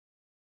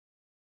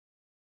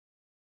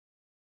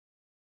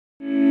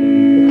Okay,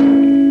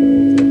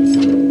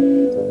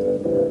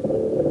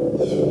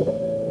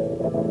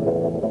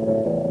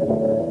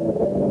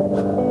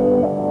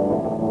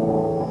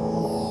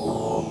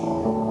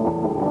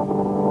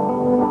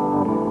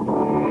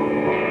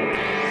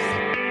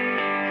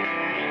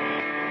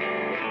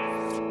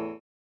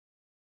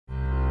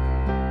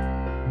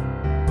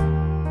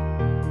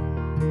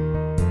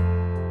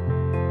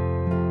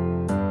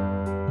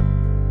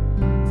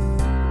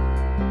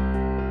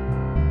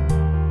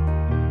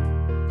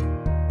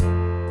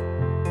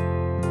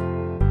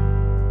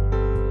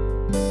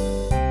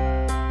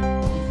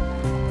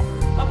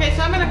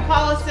 so I'm going to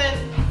call us in.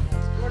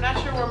 We're not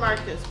sure where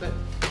Mark is, but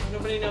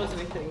nobody knows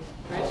anything,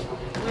 right?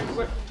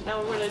 Now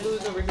we're going to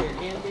lose over here.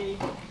 Andy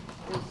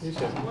is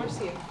where's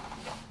he?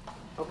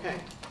 Okay.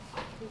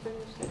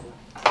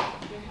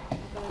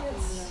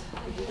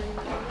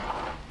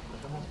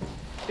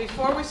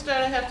 Before we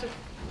start, I have to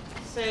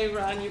say,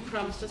 Ron, you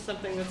promised us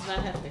something that's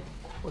not happening.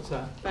 What's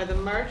that? By the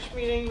March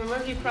meeting,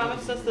 remember you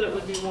promised us that it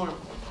would be warm.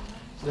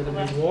 That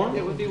it be warm?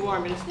 It would be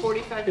warm, and it's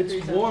 45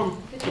 degrees. It's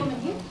warm. It's warm in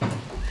here.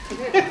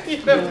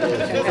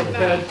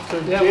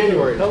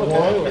 January. I don't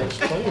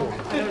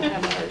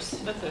have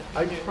ours. That's it.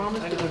 I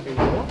promised it would be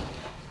warm.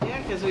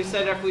 Yeah, because we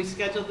said if we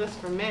scheduled this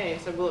for May, I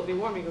said, will it be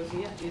warm? He goes,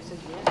 yeah. You said,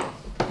 yes.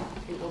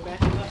 Okay, we'll back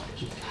it up.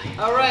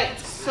 All right,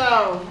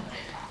 so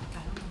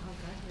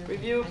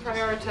review,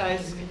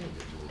 prioritize.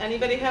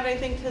 Anybody have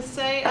anything to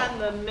say on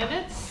the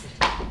minutes?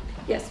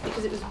 Yes,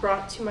 because it was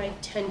brought to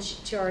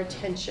our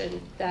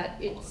attention that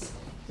it's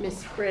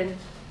Miss Bryn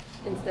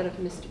instead of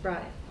Mr.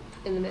 Bryan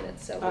in the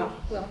minutes, so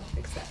we'll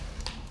fix that.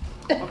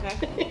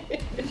 Okay.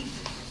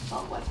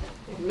 Oh, was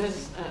it?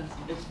 Miss,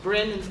 it's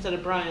Bryn instead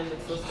of Brian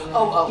that's listed.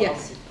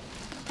 Yes.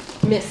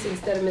 Miss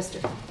instead of Mr.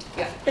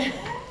 Yeah.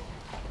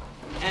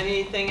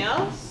 Anything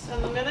else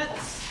in the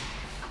minutes?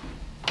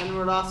 And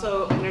we'll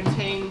also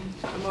entertain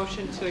a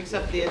motion to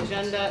accept the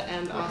agenda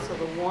and also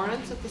the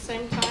warrants at the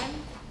same time.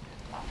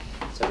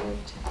 So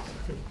moved.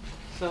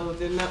 So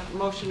the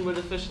motion would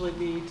officially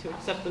be to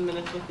accept the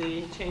minutes with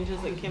the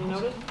changes that Kim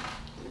noted.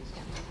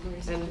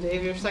 And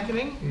Dave, you're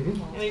seconding?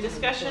 Mm-hmm. Any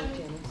discussion?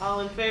 All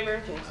in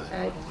favor?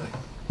 Aye.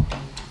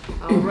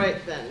 All right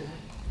then.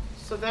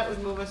 So that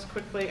would move us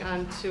quickly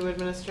on to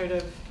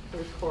administrative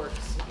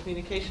reports,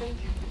 communication.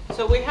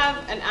 So we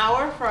have an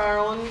hour for our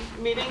own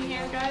meeting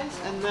here, guys,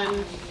 and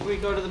then we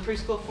go to the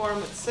preschool forum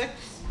at 6.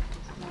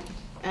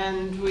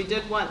 And we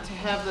did want to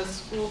have the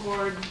school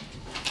board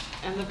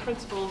and the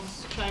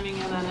principals chiming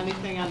in on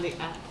anything on the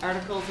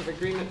articles of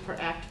agreement for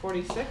Act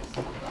 46.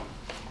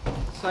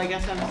 So I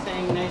guess I'm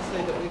saying nicely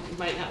that we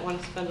might not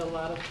want to spend a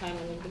lot of time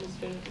on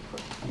administrative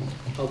reports.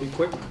 I'll be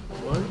quick.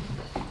 One,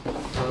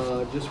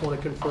 just want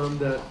to confirm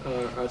that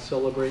our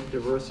Celebrate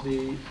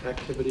Diversity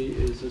activity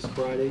is this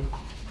Friday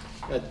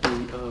at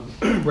the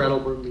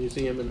Brattleboro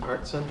Museum and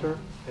Art Center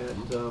at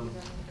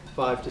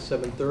 5 to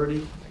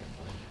 7:30.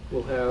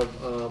 We'll have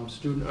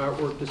student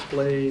artwork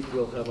displayed.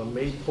 We'll have a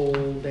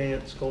maypole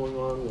dance going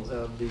on. We'll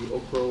have the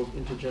Oak Grove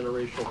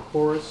Intergenerational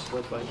Chorus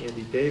led by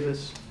Andy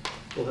Davis.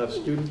 We'll have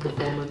student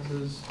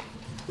performances.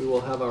 We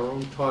will have our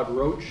own Todd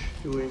Roach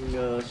doing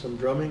some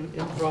drumming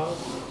improv.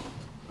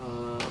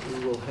 We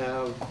will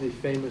have the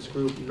famous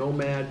group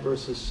Nomad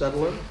versus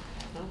Settler,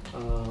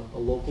 a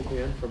local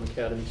band from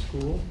Academy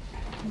School.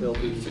 They'll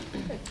be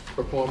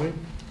performing,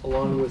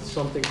 along with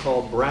something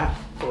called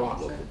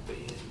Brattleboro,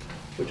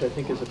 which I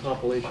think is a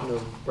compilation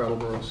of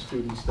Brattleboro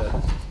students that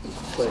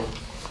play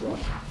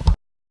rock.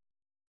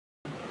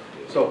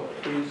 So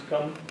please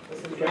come.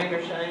 This is rain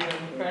or shine on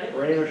Friday?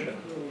 Rain or shine.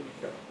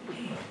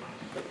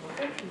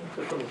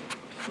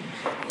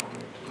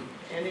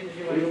 Andy, did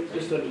you want to?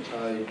 Just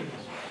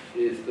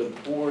is the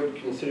board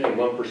considering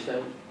 1%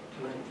 tonight?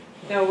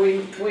 No,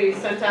 we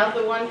sent out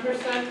the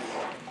 1%,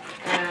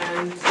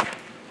 and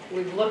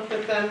we've looked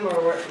at them,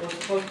 or we're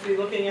supposed to be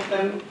looking at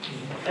them,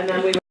 and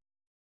then we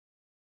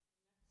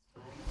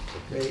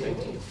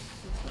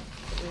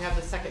have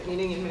the second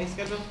meeting in May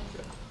schedule.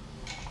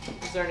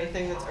 Is there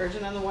anything that's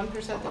urgent on the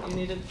 1% that you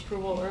needed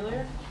approval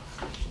earlier?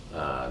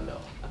 No,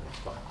 that's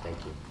fine,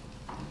 thank you.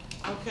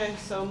 Okay,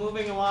 so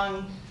moving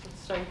along,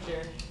 let's start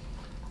Jerry.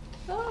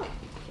 Oh,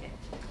 okay.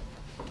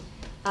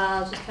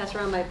 I'll just pass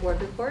around my board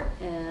report,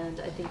 and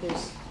I think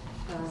there's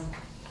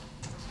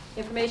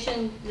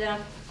information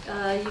that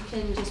you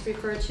can just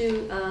refer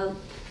to.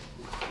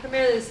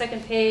 Primarily the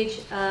second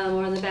page,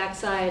 or on the back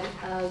side,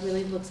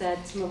 really looks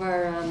at some of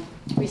our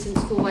recent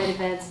school-wide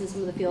events and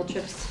some of the field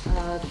trips.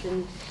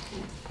 Been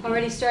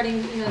already starting,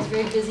 it's a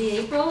very busy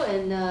April,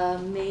 and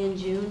May and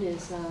June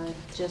is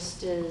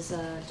just as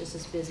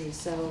busy.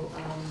 So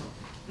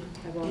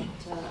I won't.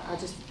 I'll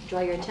just draw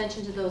your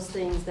attention to those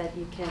things that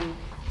you can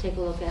take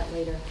a look at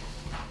later.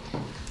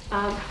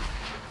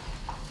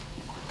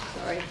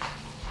 Sorry.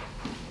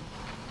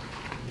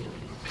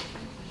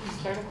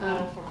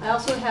 I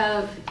also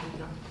have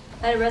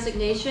a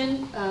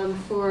resignation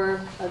for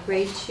a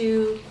grade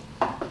 2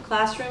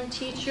 classroom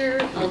teacher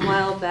a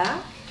while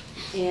back,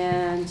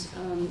 and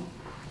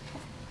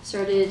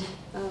started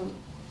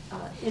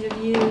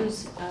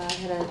interviews.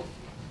 Had a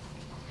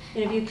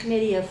interview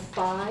committee of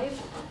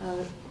 5,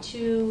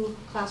 2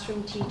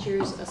 classroom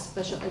teachers, a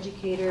special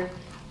educator,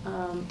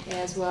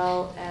 as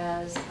well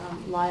as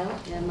Lyle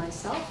and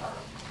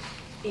myself.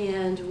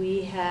 And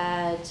we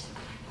had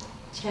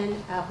 10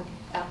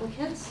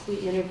 applicants. We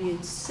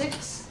interviewed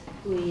 6.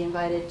 We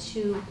invited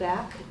 2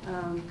 back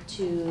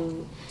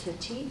to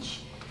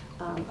teach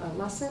a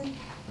lesson.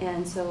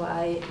 And so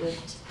I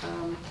would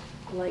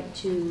like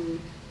to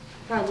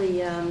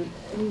probably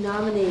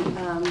nominate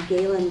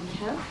Galen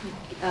Kemp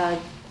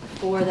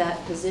for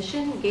that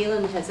position.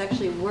 Galen has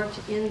actually worked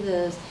in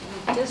the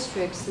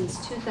district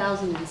since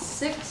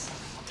 2006.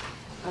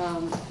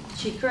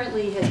 She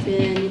currently has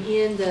been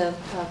in the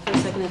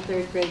 1st, 2nd, and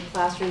 3rd grade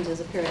classrooms as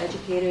a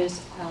paraeducator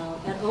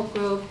at Oak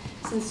Grove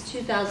since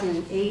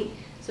 2008.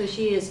 So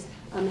she has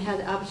had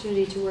the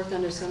opportunity to work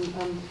under some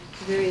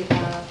very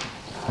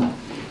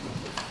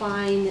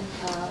fine,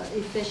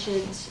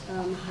 efficient,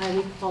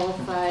 highly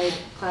qualified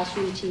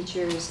classroom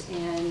teachers,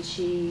 and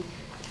she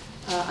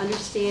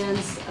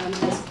understands,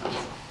 has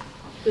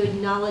good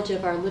knowledge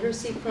of our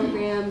literacy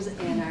programs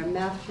and our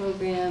math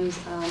programs,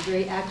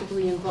 very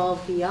actively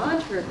involved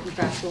beyond her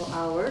contractual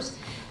hours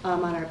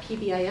on our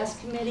PBIS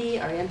committee,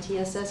 our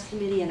MTSS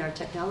committee, and our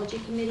technology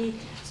committee.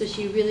 So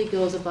she really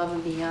goes above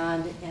and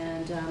beyond,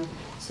 and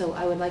so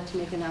I would like to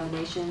make a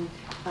nomination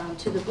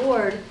to the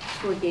board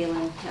for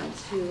Galen Kemp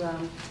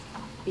to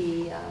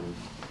be,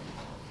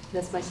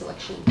 that's my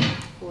selection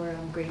for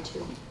grade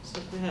 2.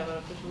 So we have an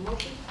official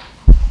motion.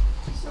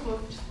 So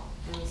moved.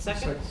 And a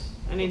second.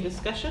 Any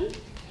discussion?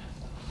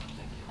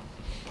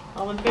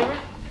 All in favor?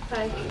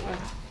 Aye.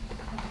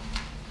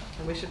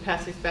 And we should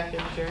pass these back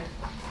in, Jerry.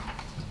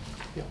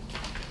 Yeah.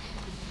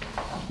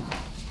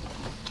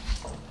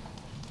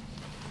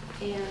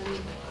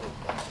 And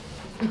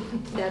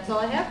that's all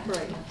I have for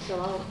right now, so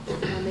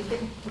I'll make it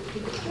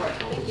keep it short.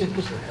 Thank you.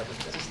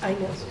 I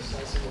know.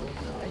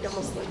 I'd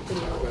almost like to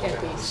know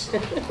at least.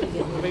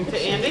 Moving to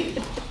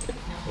Andy.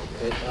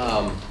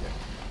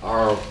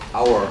 Our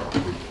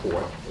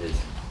report is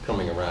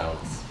coming around.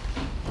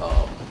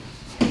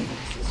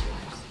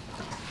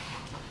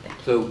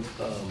 So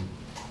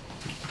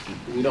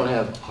we don't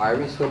have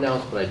hirings to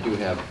announce, but I do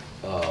have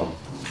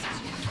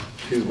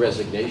 2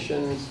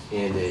 resignations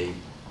and a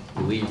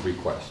leave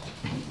request.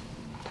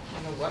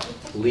 And a what?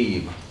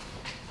 Leave,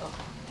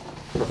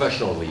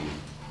 professional leave.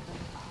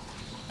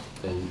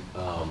 And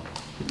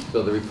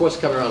so the report's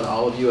coming around to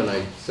all of you, and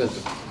I sent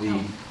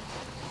the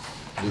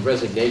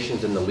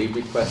resignations and the leave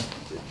request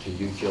to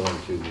you, Jill,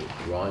 and to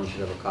Ron. You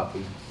should have a copy.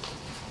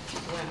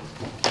 When?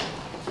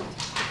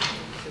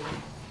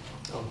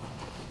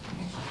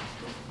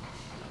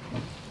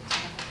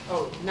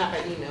 Oh, not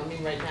by email, I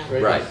mean right now.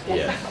 Right,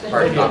 yeah,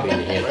 hard copy in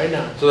the hand. Right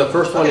now. So the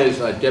first one is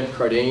Deb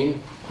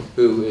Cardane,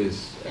 who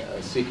is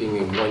seeking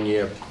a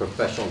 1-year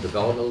professional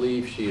development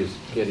leave. She is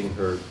getting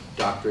her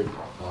doctorate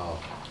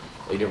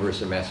at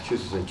University of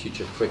Massachusetts in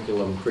teacher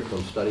curriculum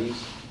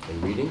studies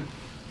and reading.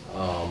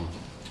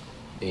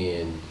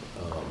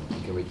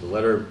 You can read the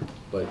letter,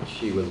 but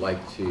she would like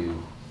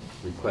to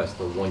request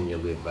a 1-year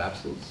leave of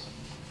absence,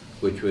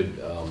 which would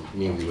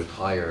mean we would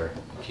hire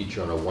a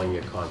teacher on a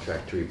 1-year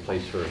contract to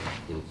replace her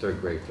in 3rd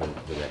grade for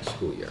the next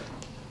school year.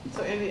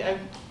 So Andy, I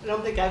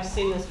don't think I've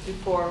seen this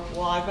before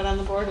while I've been on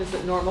the board. Is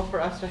it normal for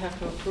us to have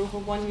to approve a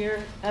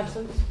 1-year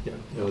absence? Yeah.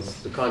 You know,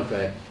 it's the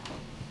contract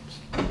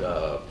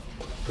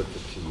puts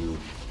it to you.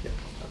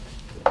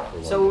 for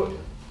 1 So year.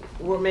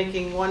 we're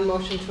making one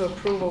motion to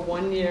approve a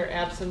 1-year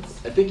absence.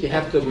 I think you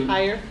have to.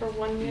 Hire for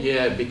 1 year?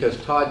 Yeah, because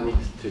Todd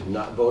needs to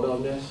not vote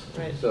on this.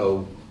 Right.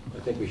 So I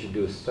think we should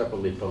do it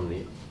separately from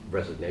the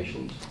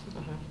resignations.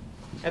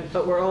 Uh-huh.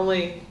 But we're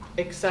only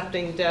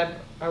accepting Deb.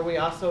 Are we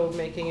also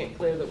making it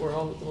clear that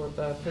or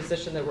the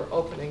position that we're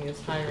opening is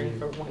hiring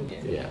for 1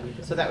 year? Yeah.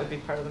 So that would be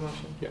part of the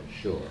motion? Yeah.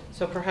 Sure.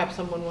 So perhaps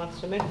someone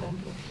wants to make that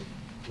motion?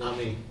 Not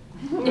me.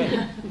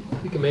 Right.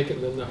 You can make it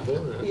and then not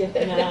vote on it. Yeah,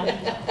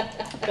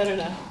 better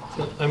not.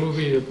 So I move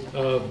we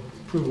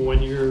approve a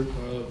 1-year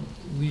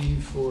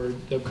leave for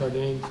Deb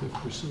Cardane to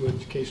pursue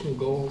educational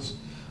goals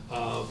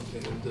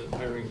and the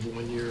hiring of a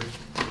 1-year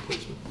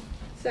replacement.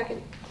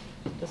 Second.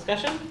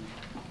 Discussion?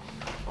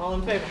 All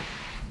in favor?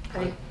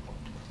 Aye.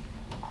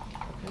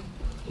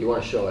 You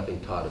want to show, I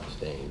think Todd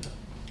abstained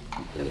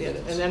in the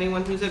minutes. And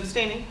anyone who's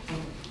abstaining?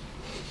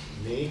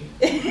 Me?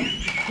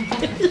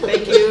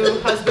 Thank you,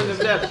 husband of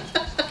Deb,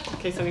 in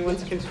case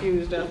anyone's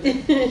confused out there.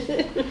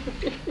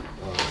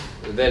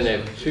 Then I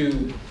have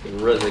 2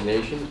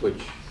 resignations,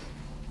 which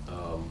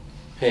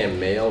Pam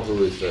Mail,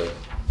 who is a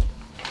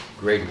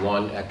grade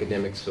 1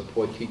 academic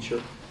support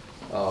teacher,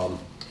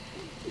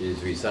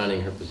 is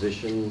resigning her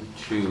position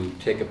to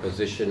take a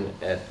position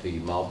at the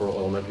Marlboro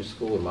Elementary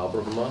School in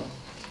Marlboro, Vermont.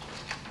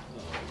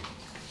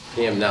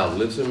 Pam now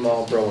lives in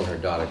Marlboro, and her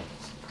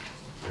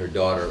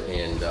daughter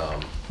and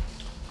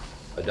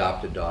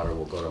adopted daughter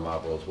will go to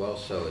Marlboro as well,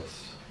 so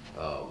it's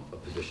a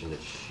position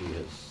that she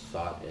has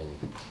sought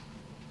and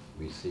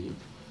received.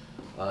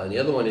 And the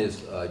other one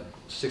is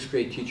 6th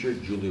grade teacher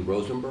Julie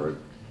Rosenberg.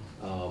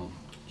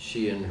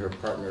 She and her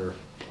partner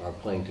are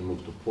planning to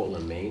move to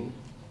Portland, Maine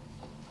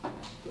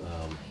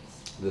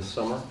this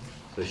summer,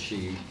 so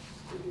she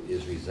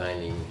is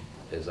resigning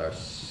as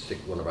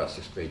one of our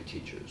sixth grade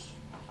teachers.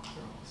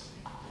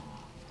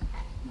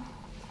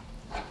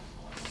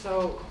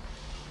 So,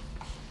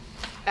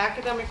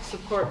 academic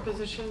support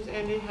positions,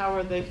 Andy, how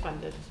are they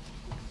funded?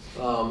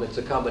 It's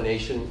a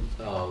combination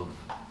of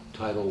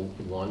Title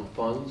I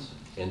funds,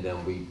 and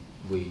then we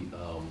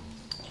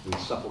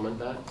supplement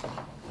that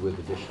with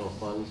additional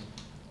funds.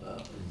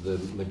 The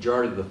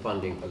majority of the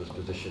funding for this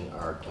position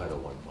are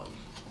Title I funds,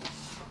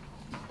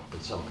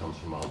 and some comes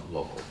from our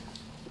local.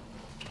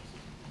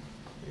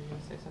 Are you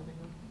going to say something?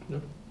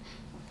 No?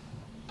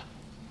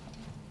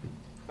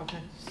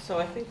 Okay, so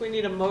I think we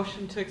need a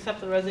motion to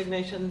accept the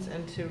resignations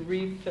and to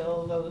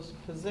refill those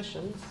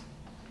positions.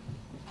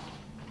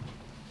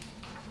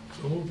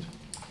 So moved.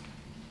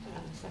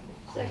 And a second.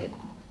 Second.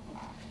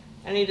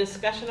 Any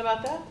discussion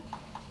about that?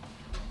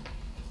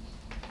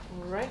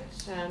 All right,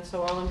 and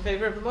so all in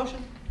favor of the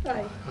motion?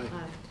 Aye.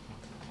 Aye.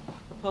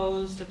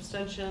 Opposed,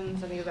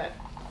 abstentions, any of that?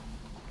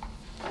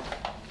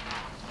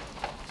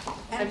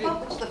 Have And you-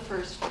 what was the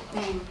first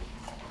name,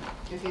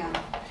 Vivian?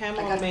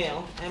 Pamela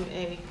Mail,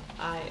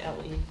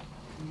 M-A-I-L-E. We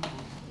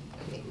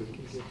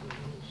can get those.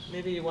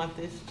 Maybe you want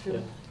these two?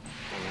 Yeah.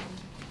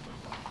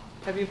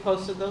 Have you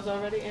posted those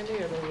already, Andy,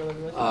 or are they really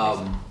good?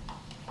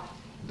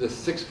 The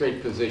sixth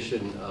grade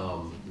position,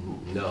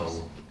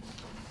 no.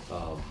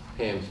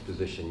 Pam's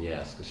position,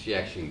 yes, because she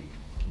actually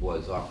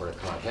was offered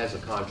has a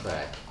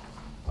contract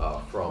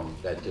from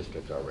that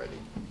district already.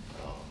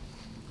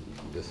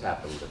 This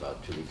happened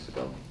about 2 weeks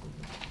ago.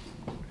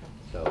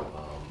 So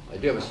I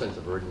do have a sense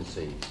of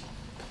urgency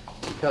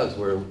because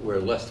we're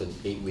less than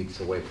 8 weeks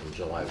away from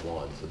July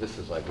 1. So this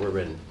is like we're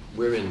in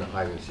the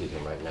hiring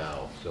season right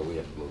now. So we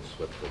have to move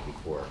swiftly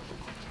before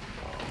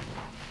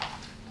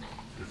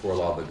a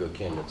lot of the good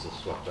candidates are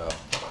swept up.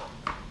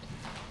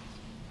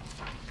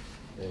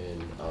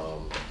 And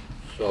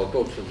so I'll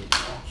go to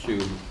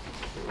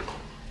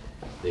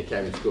the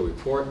Academy School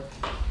Report.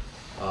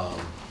 So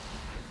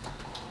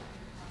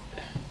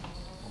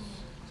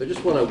I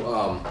just want to,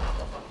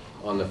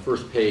 on the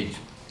first page,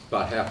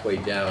 about halfway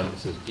down, it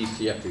says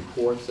DCF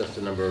reports. That's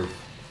the number of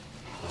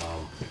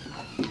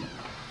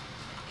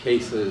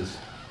cases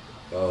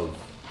of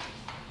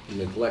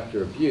neglect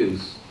or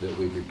abuse that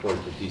we've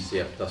reported to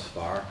DCF thus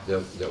far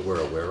that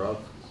we're aware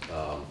of.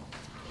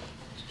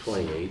 It's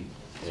 28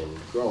 and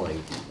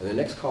growing. And the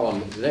next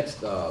column, the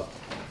next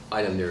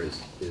item there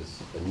is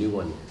a new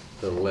one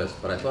to the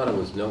list, but I thought it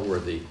was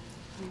noteworthy.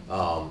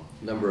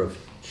 Number of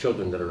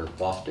children that are in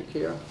foster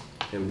care.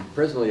 And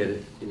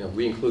presently,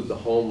 we include the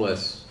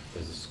homeless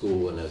as a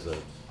school and as a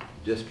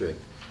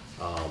district.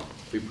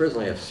 We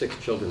presently have 6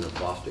 children in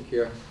foster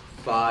care.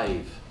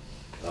 5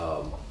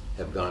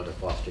 have gone to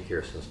foster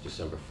care since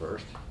December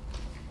 1st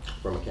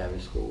from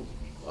Academy School.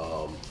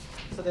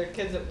 So they're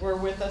kids that were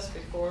with us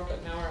before,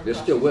 but now are in They're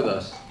foster still with care.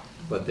 us,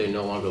 but they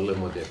no longer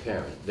live with their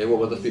parent. They were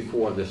with us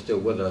before, they're still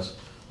with us,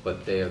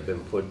 but they have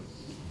been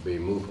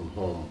removed from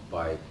home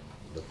by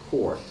the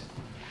court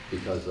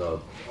because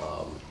of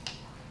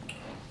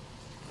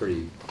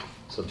pretty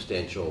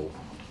substantial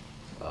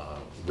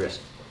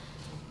risk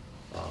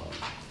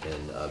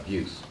and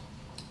abuse.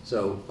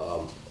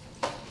 So,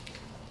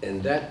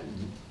 and that,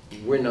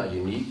 we're not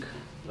unique.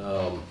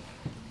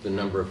 The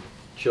number of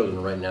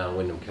children right now in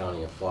Windham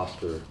County in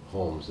foster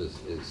homes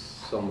is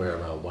somewhere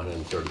around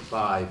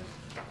 135.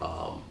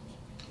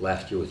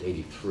 Last year was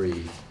 83.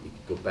 You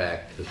could go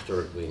back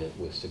historically and it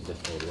was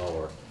significantly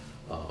lower.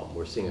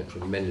 We're seeing a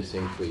tremendous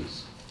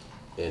increase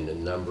in the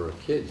number of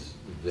kids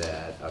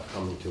that are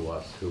coming to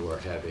us who are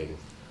having,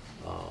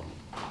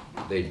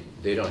 they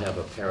don't have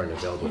a parent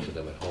available to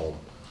them at home,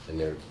 and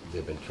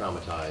they've been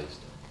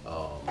traumatized.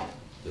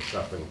 They're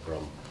suffering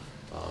from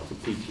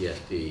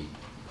PTSD,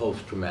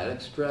 post-traumatic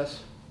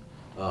stress,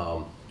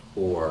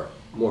 or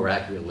more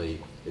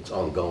accurately, it's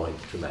ongoing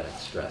traumatic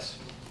stress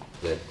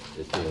that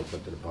is being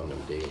inflicted upon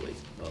them daily.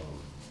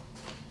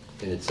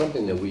 And it's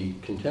something that we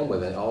contend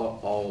with, and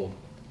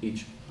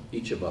each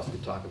of us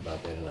could talk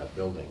about that in our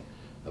building,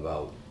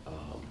 about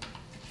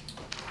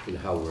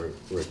how we're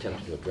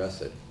attempting to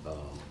address it.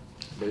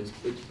 But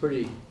it's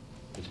pretty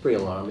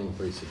alarming,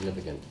 pretty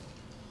significant.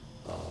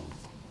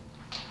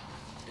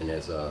 And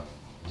as a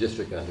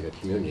district and I think a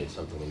community, it's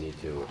something we need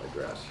to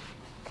address.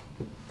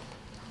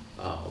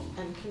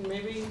 And can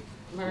maybe,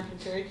 Mark and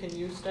Terry, can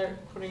you start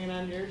putting it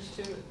on yours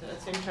too,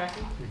 that same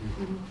tracking?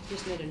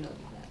 Just made a note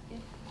of that, yeah.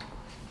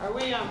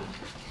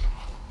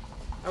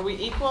 Are we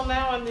equal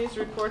now on these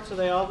reports? Are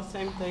they all the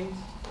same things?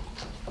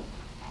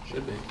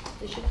 Should be.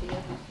 They should be,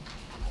 yeah.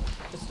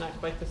 Just not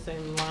quite the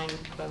same line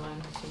by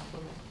line. I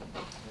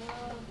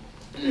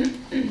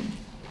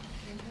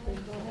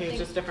think it's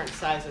just different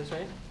sizes,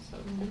 right? So,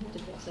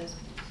 Different size.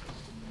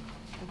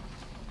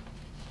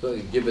 So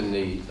given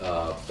the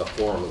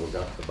forum that we're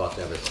about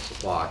to have at 6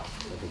 o'clock,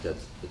 I think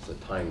it's a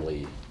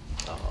timely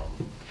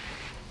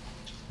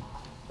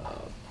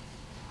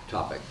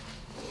topic.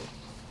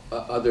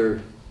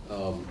 Other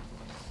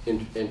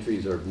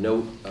entries of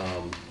note,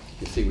 you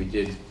can see we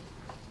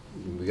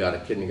got a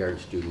kindergarten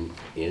student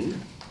in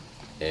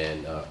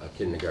and a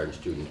kindergarten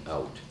student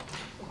out.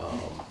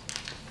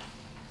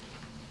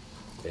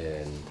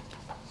 And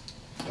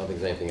I don't think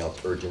there's anything else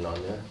urgent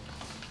on there.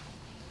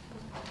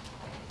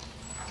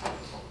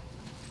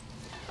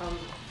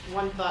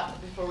 One thought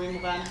before we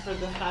move on, for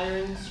the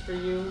hirings for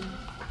you,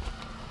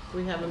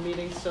 we have a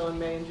meeting still in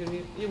May and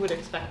June. You would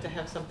expect to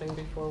have something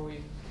before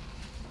we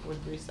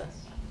would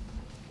recess?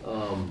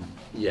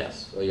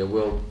 Yes, yeah,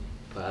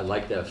 I'd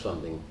like to have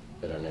something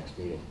at our next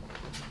meeting.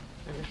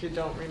 And if you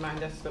don't,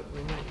 remind us that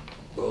we might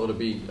Well, it'll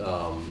be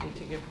need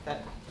to give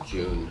that.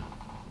 June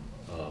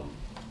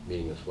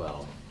meeting as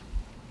well,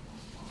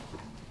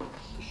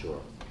 for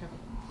sure. Okay.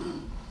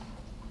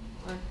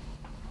 All right.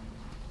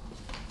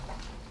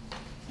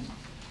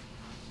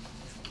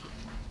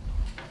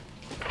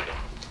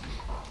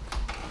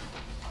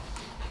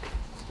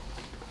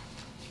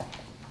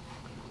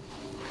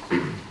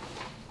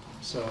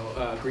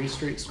 So Green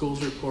Street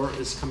Schools report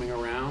is coming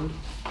around.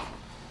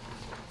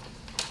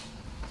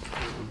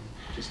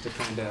 Just to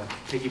kind of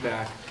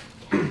piggyback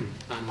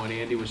on what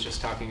Andy was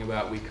just talking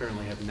about, we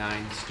currently have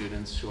 9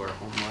 students who are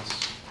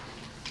homeless.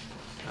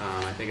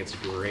 I think it's a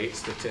great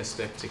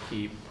statistic to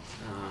keep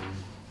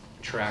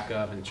track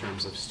of in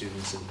terms of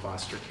students in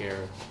foster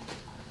care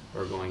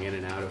or going in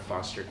and out of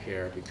foster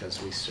care,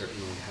 because we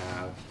certainly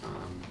have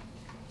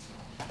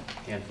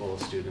a handful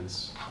of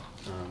students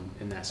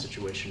in that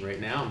situation right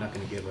now. I'm not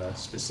going to give a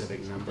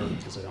specific number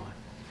because I don't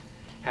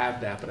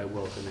have that, but I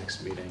will at the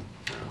next meeting.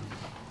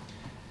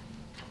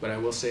 But I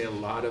will say a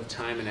lot of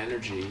time and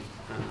energy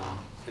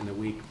in the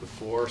week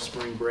before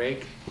spring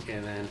break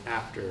and then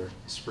after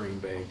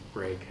spring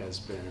break has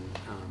been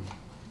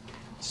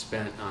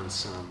spent on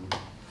some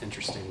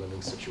interesting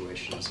living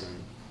situations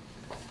and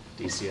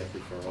DCF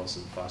referrals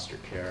and foster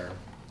care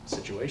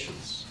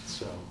situations.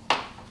 So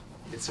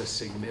it's a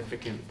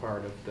significant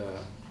part of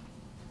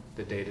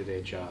the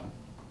day-to-day job.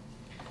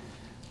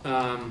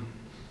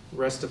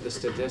 Rest of the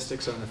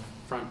statistics on the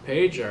front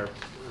page are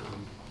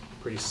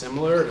pretty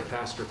similar to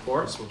past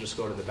reports. We'll just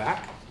go to the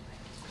back.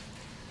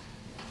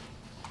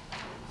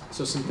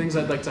 So some things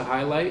I'd like to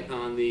highlight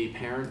on the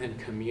parent and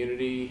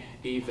community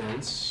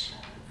events.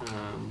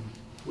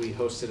 We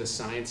hosted a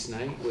science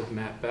night with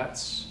Matt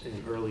Betts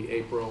in early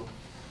April.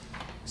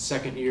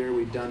 Second year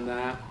we've done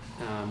that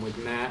with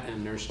Matt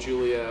and Nurse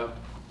Julia.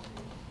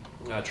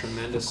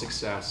 Tremendous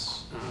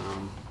success.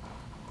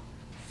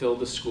 Filled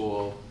the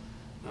school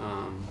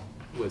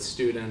with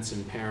students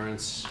and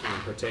parents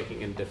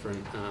partaking in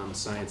different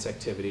science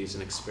activities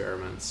and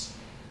experiments.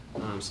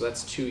 So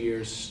that's 2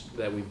 years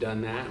that we've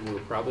done that, and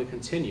we'll probably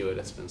continue it.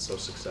 It's been so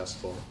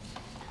successful.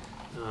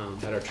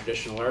 Had our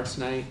traditional arts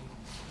night.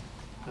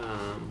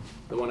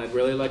 The one I'd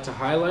really like to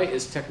highlight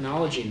is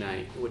Technology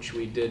Night, which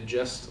we did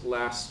just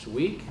last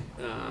week.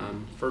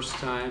 First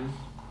time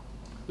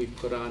we've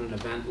put on an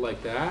event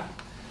like that.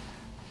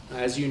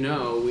 As you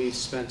know, we've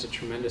spent a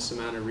tremendous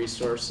amount of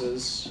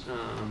resources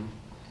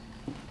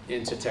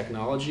into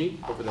technology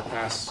over the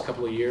past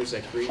couple of years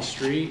at Green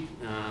Street.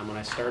 When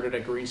I started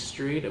at Green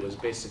Street, it was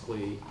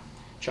basically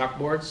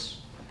chalkboards.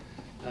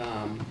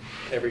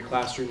 Every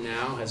classroom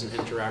now has an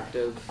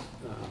interactive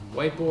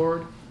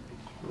whiteboard.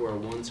 We're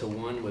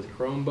one-to-one with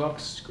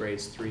Chromebooks,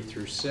 grades 3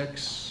 through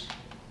 6.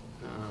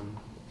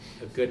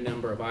 A good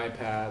number of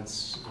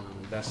iPads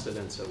invested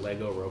into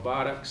Lego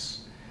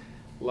robotics.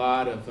 A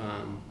lot of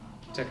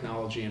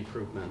technology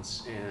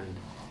improvements,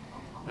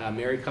 and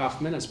Mary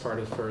Kaufman, as part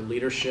of her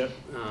leadership,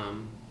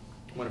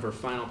 one of her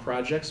final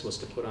projects was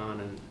to put on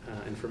an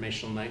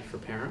informational night for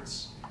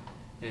parents,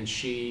 and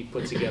she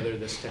put together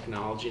this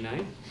technology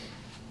night.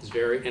 It's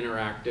very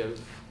interactive,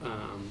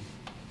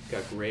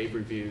 got rave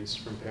reviews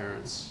from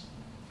parents,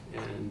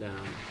 and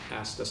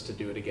asked us to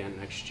do it again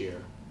next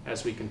year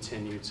as we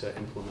continue to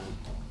implement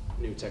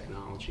new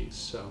technologies.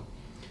 So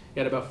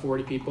we had about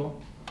 40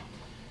 people,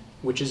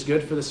 which is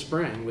good for the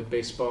spring with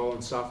baseball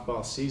and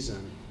softball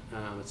season.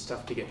 It's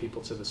tough to get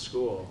people to the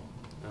school.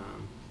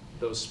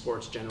 Those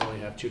sports generally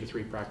have 2 to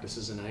 3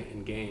 practices a night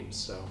and games,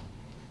 so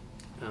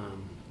I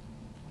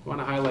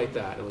want to highlight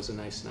that. It was a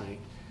nice night.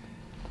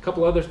 A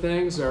couple other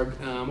things are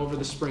over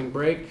the spring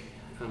break,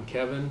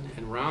 Kevin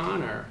and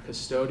Ron, our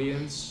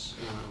custodians,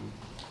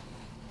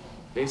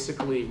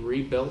 basically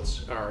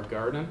rebuilt our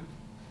garden,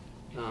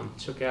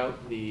 took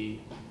out the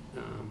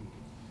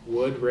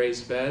wood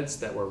raised beds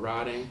that were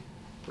rotting,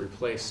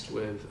 replaced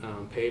with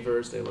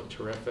pavers. They look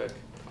terrific.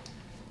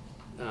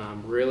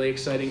 Really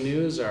exciting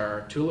news,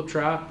 our tulip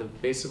trap,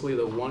 basically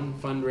the one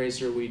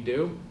fundraiser we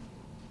do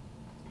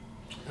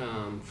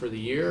for the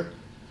year.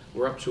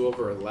 We're up to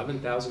over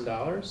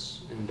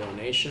 $11,000 in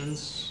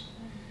donations.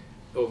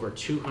 Over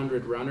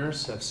 200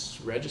 runners have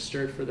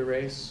registered for the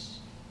race.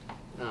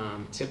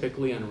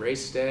 Typically on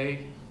race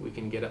day, we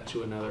can get up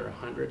to another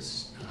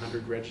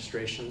 100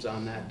 registrations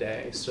on that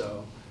day.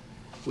 So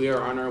we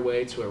are on our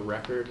way to a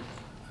record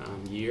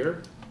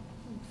year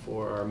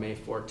for our May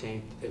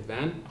 14th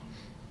event,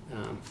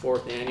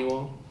 4th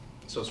annual.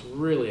 So it's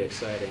really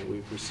exciting.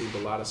 We've received a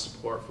lot of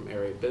support from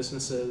area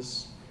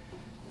businesses.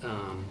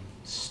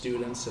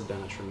 Students have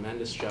done a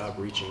tremendous job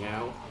reaching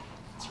out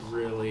It's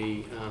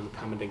really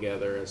coming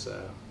together as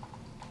a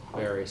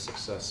very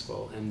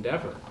successful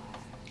endeavor.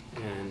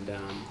 And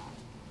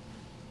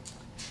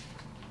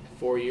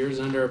 4 years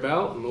under our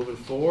belt and moving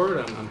forward,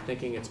 I'm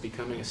thinking it's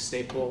becoming a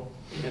staple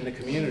in the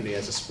community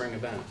as a spring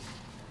event.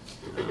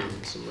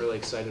 So I'm really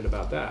excited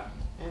about that.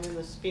 And in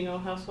the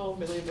Spino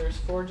household, I believe there's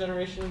 4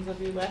 generations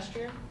of you last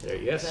year?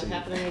 Yes. Is that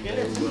happening again?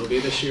 There will be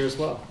this year as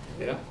well.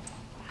 Yeah.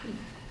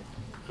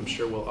 I'm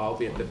sure we'll all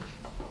be at the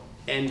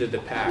end of the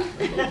pack,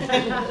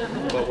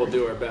 but we'll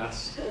do our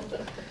best.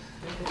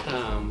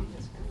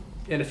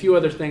 And a few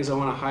other things I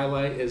want to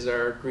highlight is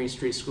our Green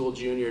Street School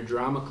Junior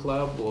Drama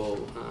Club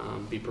will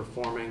be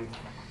performing,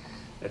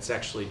 that's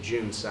actually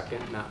June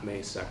 2nd, not May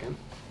 2nd,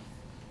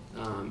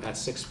 at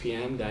 6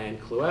 p.m. Diane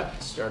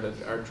Clouette started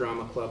our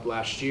drama club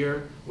last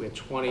year. We had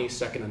 20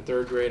 second and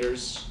third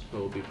graders who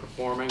will be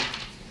performing.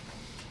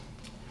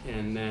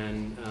 And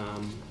then,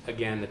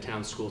 again, the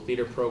Town School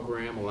Theater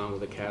Program, along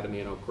with Academy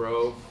in Oak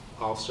Grove,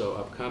 also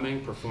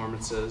upcoming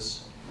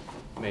performances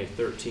May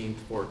 13th,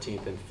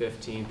 14th, and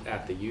 15th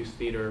at the Youth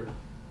Theater.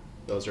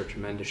 Those are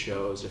tremendous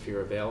shows if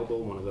you're available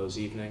one of those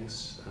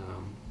evenings.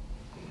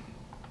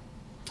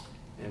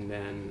 And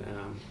then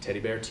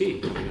Teddy Bear Tea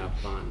coming up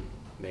on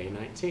May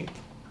 19th.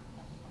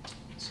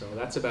 So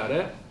that's about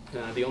it.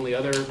 The only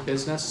other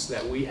business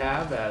that we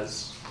have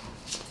as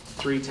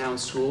 3 town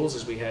schools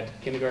is we had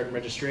kindergarten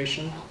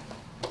registration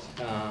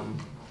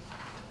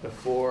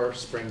before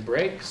spring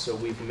break, so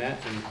we've met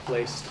and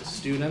placed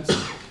students.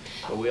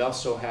 But we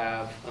also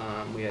have,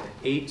 we had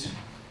 8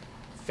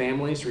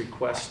 families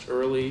request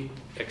early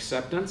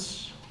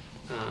acceptance.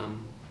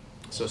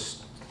 So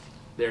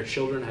their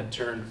children had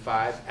turned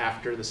 5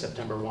 after the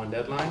September 1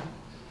 deadline.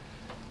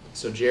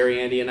 So Jerry,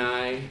 Andy, and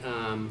I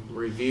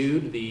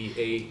reviewed the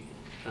 8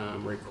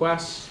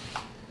 requests.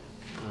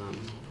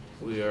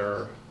 We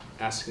are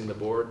asking the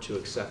board to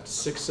accept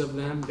 6 of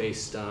them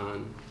based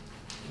on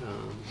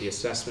the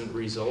assessment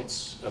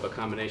results of a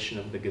combination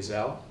of the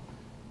Gazelle,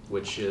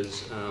 which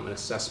is an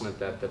assessment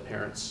that the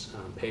parents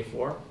pay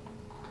for,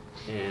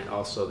 and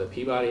also the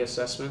Peabody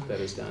assessment that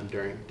is done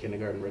during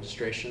kindergarten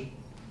registration.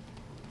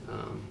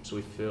 So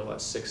we feel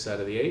that 6 out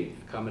of the 8,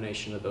 a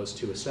combination of those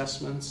 2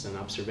 assessments and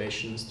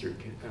observations through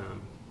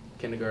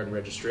kindergarten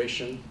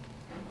registration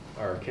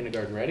are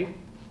kindergarten ready.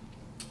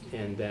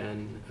 And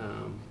then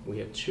we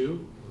have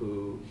 2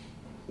 who,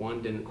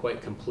 one didn't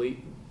quite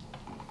complete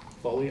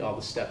fully all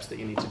the steps that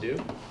you need to do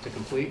to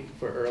complete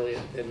for early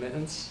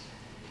admittance,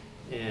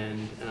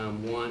 and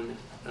one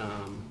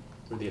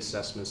where the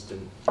assessments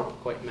didn't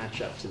quite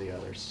match up to the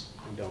others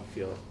and don't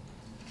feel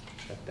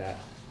that that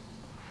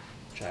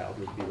child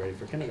would be ready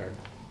for kindergarten.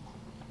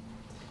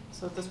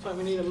 So at this point,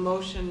 we need a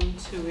motion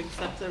to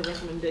accept the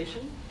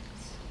recommendation.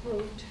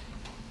 Moved.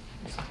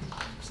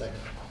 Second.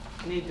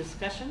 Any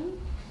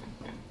discussion?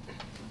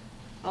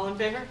 All in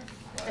favor?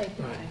 Aye.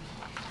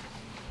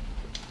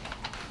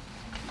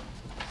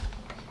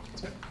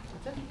 That's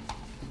it.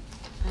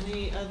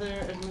 Any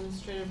other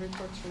administrative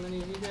reports from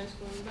any of you guys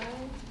going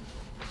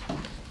by?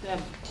 Deb?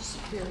 Just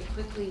very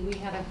quickly, we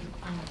had an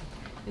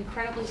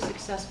incredibly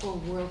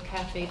successful World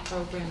Cafe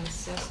program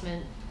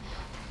assessment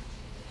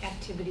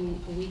activity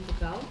a week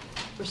ago.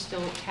 We're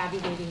still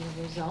tabulating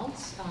the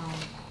results.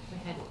 We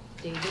had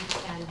David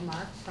and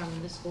Mark from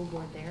the school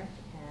board there,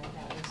 and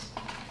that was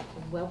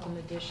a welcome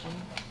addition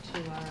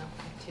to our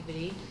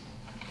activity.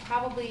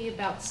 Probably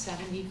about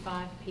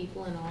 75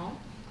 people in all.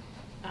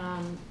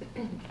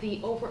 The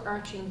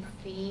overarching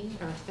theme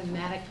or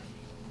thematic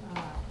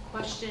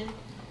question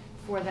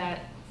for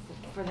that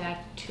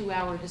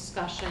 2-hour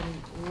discussion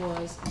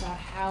was about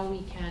how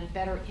we can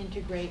better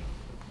integrate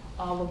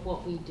all of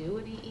what we do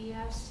at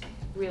EES,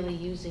 really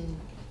using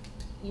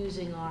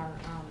our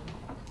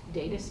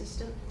data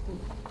system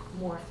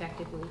more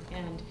effectively.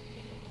 And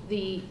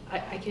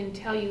I can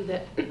tell you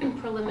that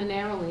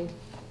preliminarily,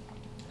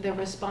 the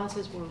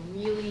responses were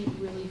really,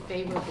 really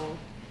favorable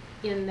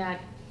in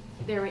that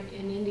they're an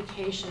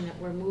indication that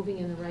we're moving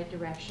in the right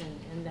direction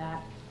and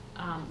that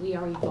we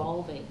are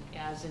evolving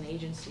as an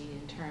agency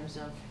in terms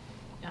of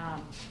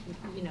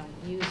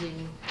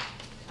using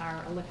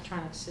our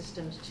electronic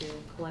systems to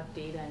collect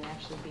data and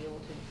actually be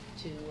able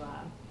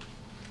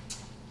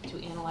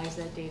to analyze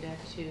that data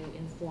to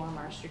inform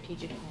our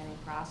strategic planning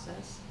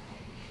process.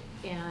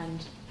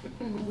 And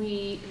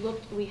we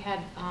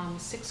had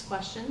 6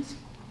 questions,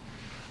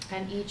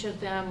 and each of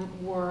them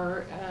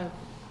were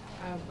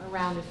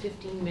around a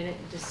 15-minute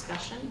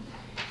discussion,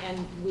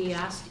 and we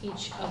asked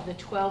each of the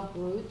 12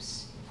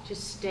 groups to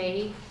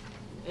stay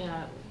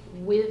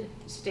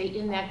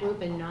in that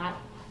group and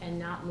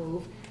not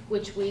move,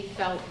 which we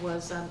felt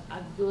was a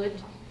good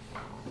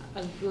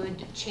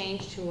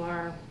change to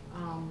our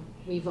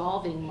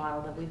revolving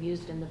model that we've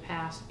used in the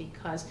past,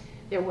 because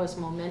there was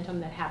momentum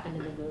that happened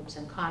in the groups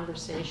and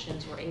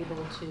conversations were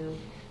able to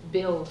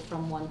build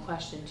from one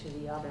question to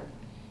the other.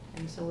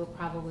 And so we'll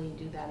probably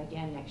do that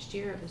again next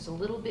year. It was a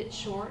little bit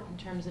short in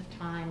terms of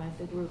time.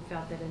 The group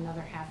felt that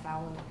another half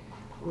hour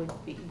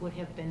would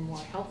have been more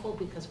helpful,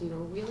 because we were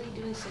really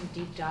doing some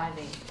deep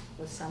diving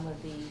with some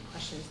of the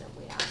questions that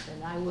we asked.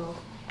 And I will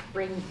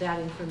bring that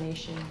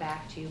information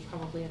back to you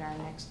probably at our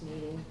next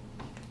meeting.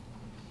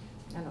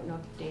 I don't know,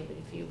 David,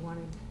 if you want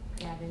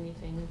to add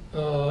anything.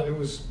 It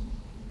was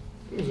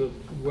a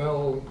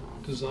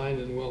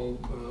well-designed and well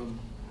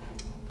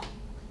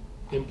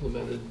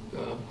implemented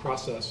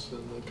process,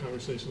 and the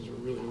conversations were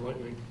really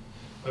enlightening.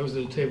 I was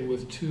at a table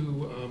with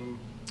two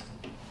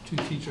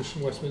teachers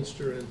from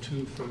Westminster and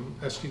two from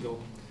Eskeville,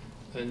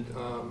 and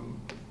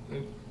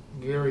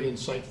very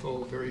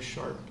insightful, very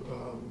sharp,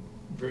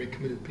 very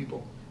committed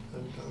people,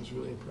 and I was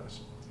really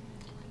impressed.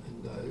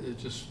 And it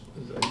just,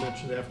 as I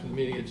mentioned after the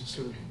meeting, it just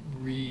sort of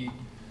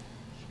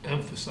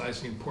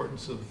re-emphasized the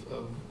importance of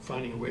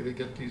finding a way to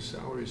get these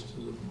salaries to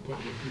the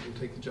point where people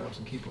take the jobs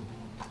and keep them.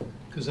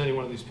 Because any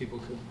one of these people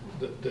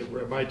that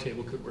were at my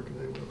table could work in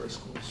any one of our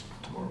schools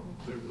tomorrow.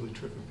 They're really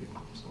terrific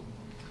people, so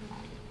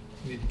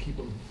we need to keep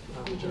them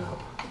on the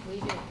job. We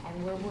do,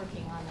 and we're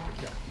working on that.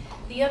 Yeah.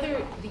 The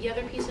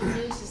other piece of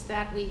news is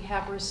that we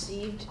have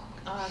received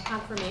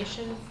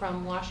confirmation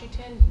from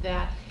Washington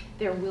that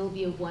there will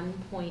be a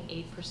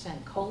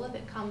 1.8% COLA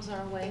that comes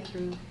our way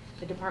through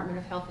the Department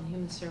of Health and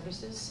Human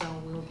Services, so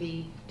we'll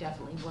be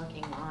definitely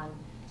working on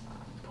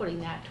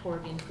putting that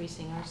toward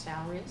increasing our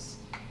salaries.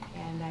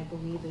 And I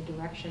believe the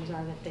directions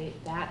are that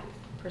that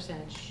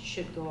percentage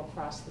should go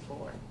across the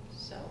board.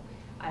 So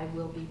I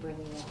will be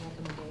bringing that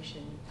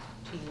recommendation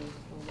to you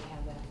when we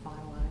have that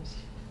finalized.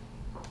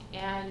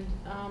 And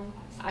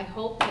I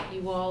hope that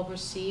you all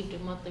received a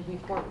monthly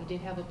report. We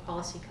did have a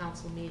policy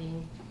council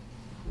meeting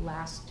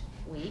last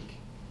week.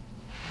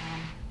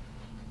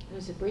 It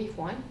was a brief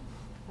one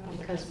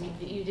because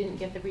you didn't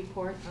get the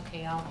report.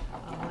 Okay, I'll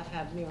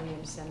have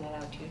Miriam send that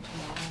out to you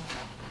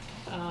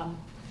tomorrow.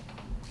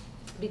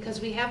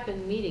 Because we have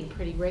been meeting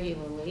pretty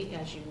regularly,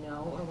 as you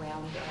know,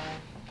 around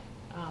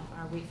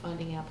our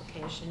refunding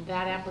application.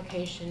 That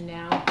application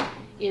now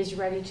is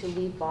ready to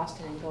leave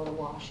Boston and go to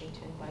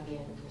Washington by the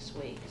end of this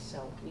week.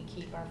 So we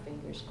keep our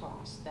fingers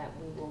crossed that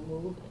we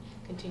will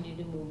continue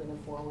to move in a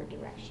forward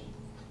direction.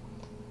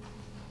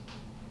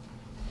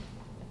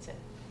 That's it.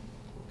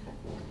 Okay.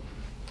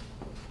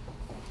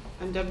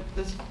 And Deb,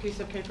 this piece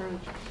of paper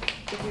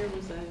here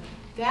was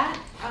that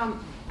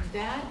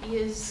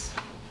is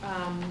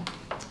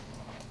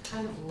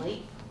kind of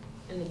late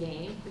in the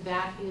game.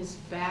 That is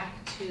back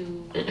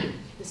to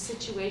the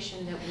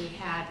situation that we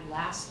had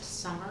last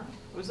summer.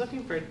 I was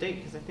looking for a date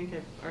because I think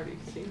I've already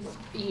seen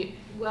it.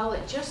 Well,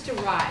 it just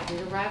arrived.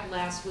 It arrived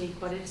last week,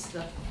 but it's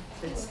the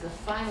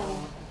final,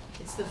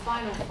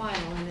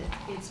 and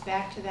it's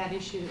back to that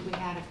issue that we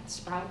had at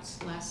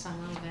Sprouts last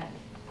summer that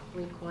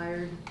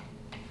required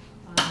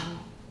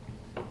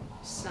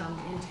some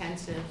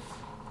intensive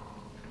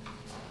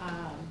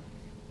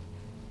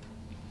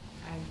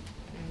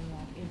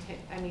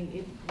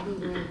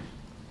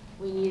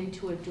we needed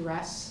to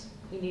address,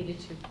 we needed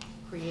to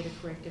create a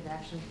corrective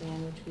action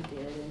plan, which we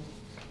did,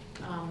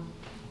 and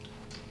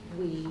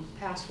we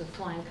passed with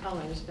flying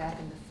colors back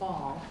in the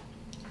fall,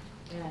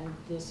 and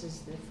this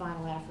is the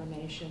final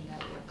affirmation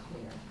that we're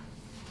clear.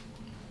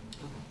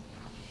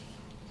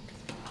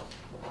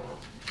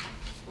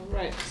 All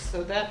right,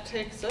 so that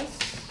takes us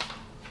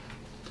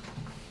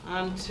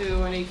on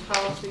to any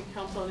policy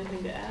council,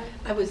 anything to add?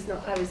 I was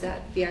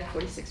at the Act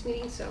 46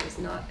 meeting, so I was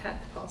not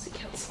at the policy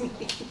council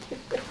meeting.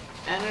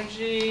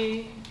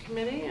 Energy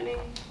committee,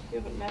 you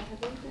haven't met,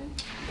 have you?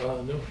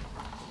 No.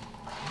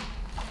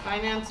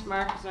 Finance,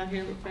 Mark is not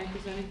here, but Frank,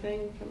 is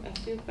anything from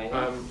SU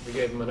Finance? We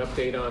gave them an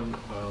update on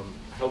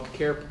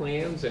healthcare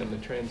plans and the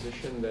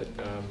transition that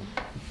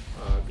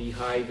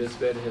VHI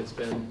Visbed has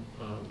been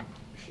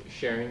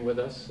sharing with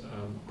us,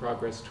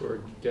 progress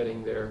toward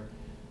getting their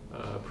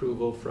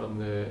approval from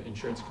the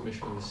Insurance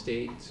Commission of the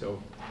state.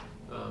 So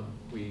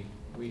we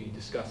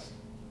discussed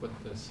what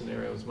the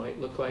scenarios might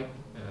look like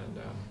and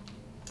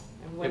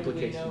when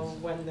implications. Do we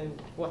know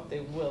what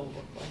they will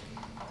look like?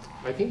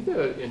 I think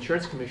the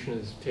Insurance Commission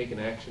has taken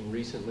action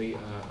recently.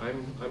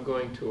 I'm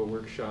going to a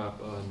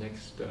workshop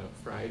next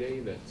Friday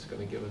that's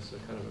going to give us a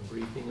kind of a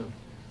briefing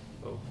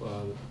of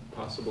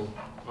possible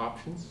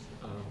options.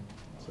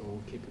 So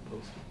we'll keep it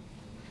posted.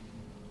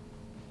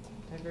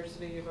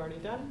 Diversity you've already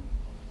done.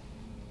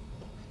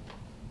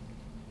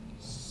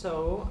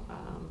 So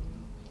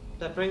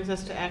that brings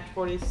us to Act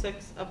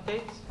 46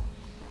 updates.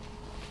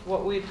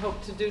 What we'd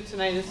hope to do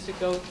tonight is to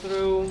go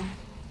through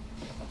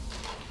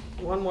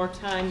one more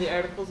time the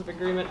Articles of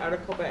Agreement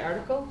article by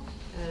article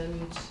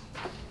and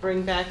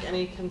bring back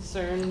any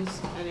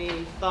concerns,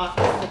 any thoughts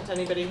that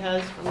anybody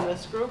has from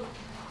this group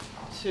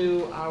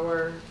to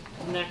our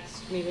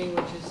next meeting,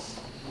 which is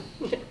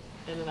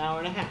in an hour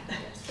and a half.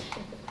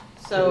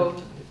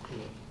 So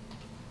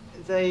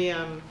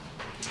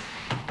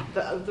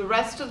the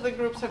rest of the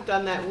groups have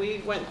done that.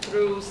 We went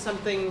through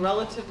something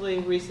relatively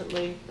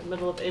recently, the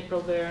middle of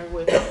April there,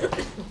 with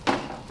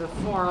the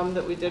forum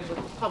that we did with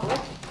the public.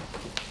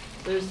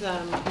 There's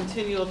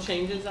continual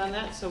changes on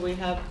that, so we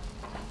have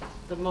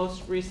the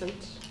most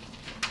recent.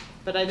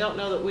 But I don't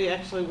know that we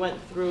actually went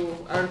through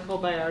article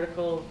by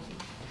article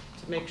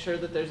to make sure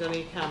that there's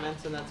any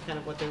comments, and that's kind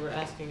of what they were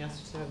asking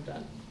us to have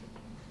done.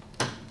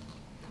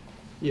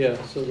 Yeah,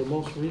 so the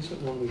most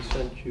recent one we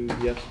sent you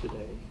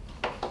yesterday,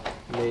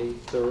 May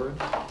 3rd.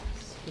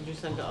 Did you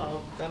send to all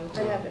of them? I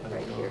have it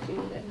right here if you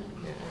need it.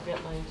 Yeah, I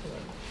get mine too.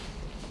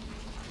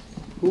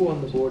 Who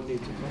on the board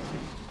needs a copy?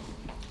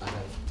 I have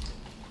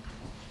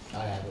it.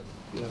 I have it.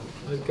 Yeah.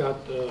 I've got,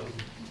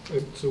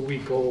 it's a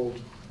week old.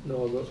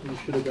 No, you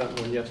should have gotten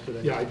one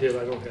yesterday. Yeah, I did,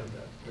 I don't have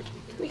that.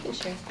 We can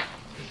share.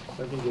 I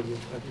can give you a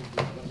copy.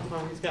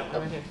 Oh, he's got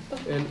one right here.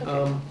 And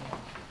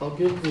I'll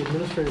give the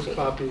administrators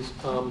copies.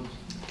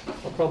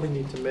 I'll probably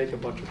need to make a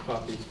bunch of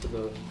copies for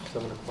the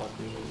 7 o'clock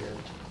meeting here.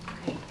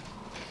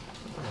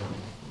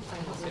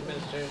 The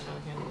administrators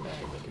don't handle that.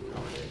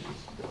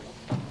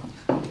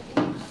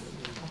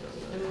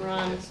 And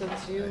Ron,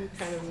 since you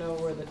kind of know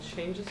where the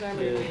changes are,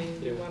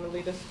 maybe you want to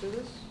lead us through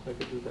this? I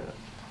could do that.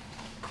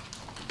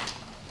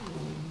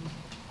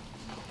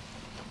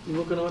 You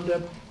looking on,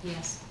 Deb?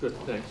 Yes. Good,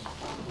 thanks.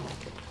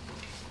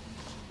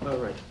 All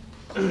right.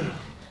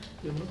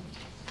 You know?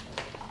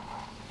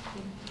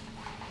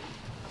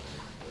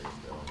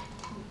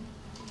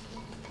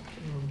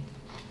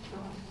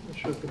 I'm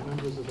sure if the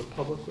members of the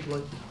public would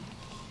like,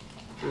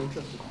 if you're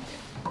interested.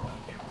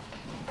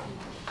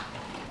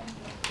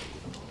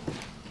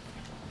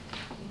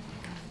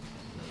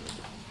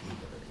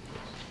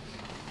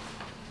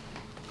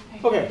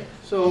 Okay,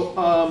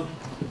 so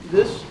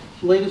this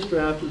latest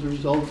draft is a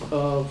result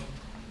of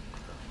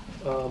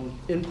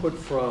input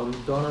from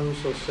Donna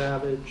Russo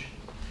Savage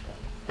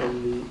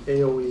from the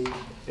AOE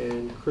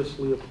and Chris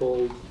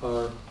Leopold,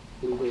 our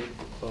legal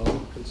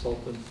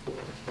consultant for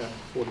Act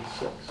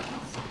 46.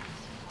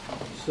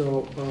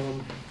 So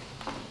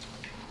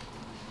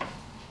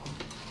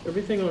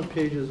everything on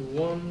pages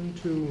 1,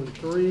 2, and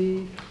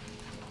 3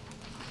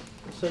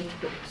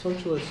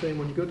 essentially the same.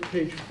 When you go to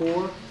page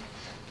 4,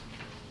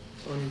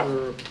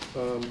 under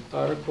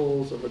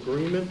Articles of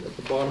Agreement at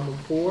the bottom of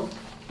 4,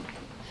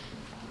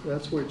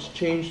 that's where it's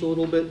changed a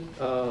little bit.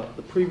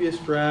 The previous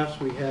drafts,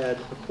 we had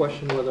a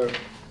question whether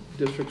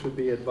districts would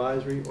be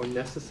advisory or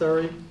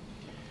necessary.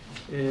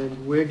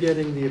 And we're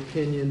getting the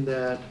opinion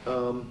that,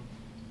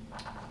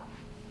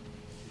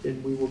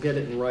 and we will get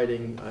it in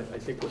writing, I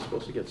think we're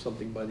supposed to get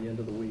something by the end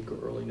of the week or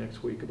early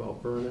next week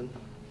about Vernon.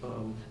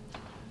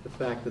 The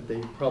fact that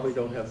they probably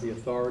don't have the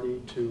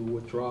authority to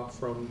withdraw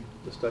from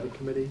the study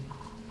committee.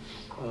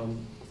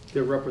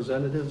 Their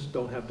representatives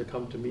don't have to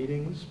come to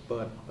meetings,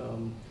 but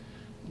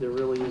there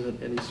really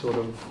isn't any sort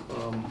of,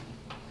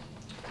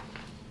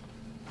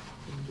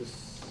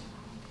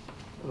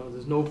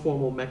 there's no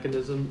formal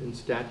mechanism in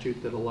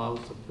statute that allows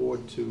the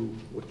board to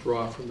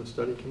withdraw from the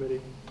study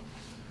committee.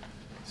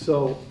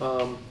 So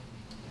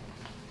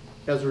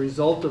as a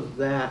result of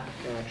that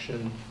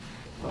action,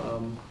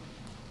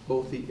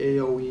 both the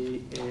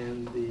AOE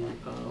and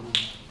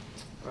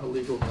our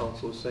legal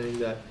counsel is saying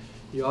that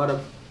you ought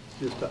to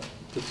just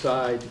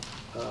decide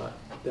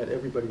that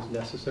everybody's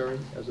necessary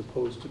as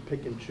opposed to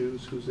pick and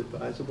choose who's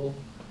advisable.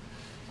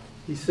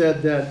 He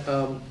said that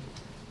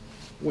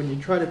when you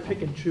try to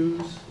pick and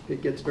choose,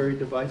 it gets very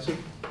divisive.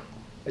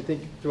 I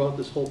think throughout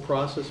this whole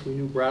process, we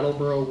knew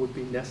Brattleboro would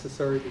be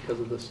necessary because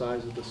of the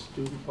size of the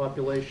student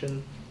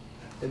population,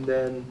 and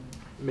then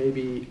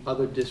maybe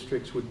other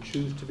districts would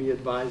choose to be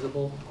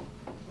advisable.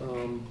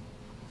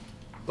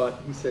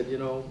 But he said, you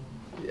know,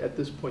 at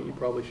this point, you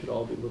probably should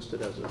all be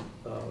listed as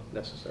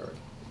necessary.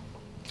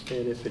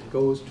 And if it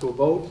goes to a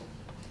vote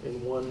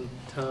and one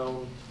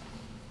town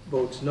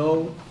votes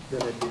no,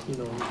 then it, you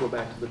know, you go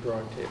back to the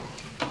drawing table.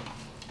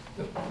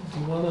 Do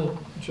you want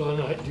to, John,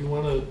 do you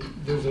want to,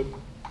 there's an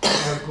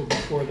article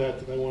before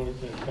that I want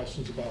to have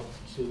questions about,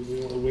 so do we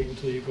want to wait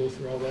until you go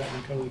through all that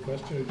and come to the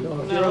question? Or do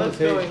No, No, let's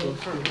go in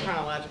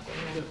chronologically.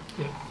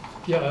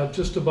 Yeah,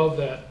 just above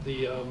that,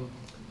 the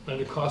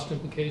under cost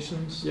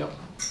implications. Yep.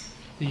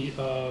 The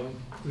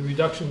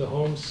reduction of the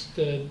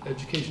homestead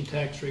education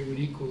tax rate would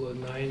equal a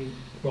 9,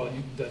 well,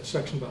 that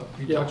section about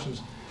reductions.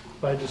 Yep.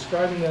 By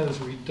describing that as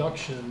a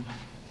reduction,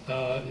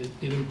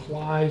 it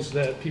implies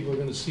that people are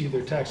going to see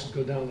their taxes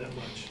go down that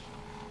much.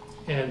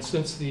 And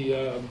since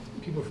the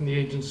people from the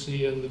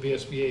agency and the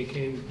VSBA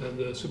came, and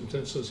the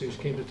Superintendent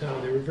Association came to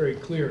town, they were very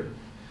clear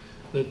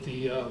that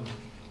the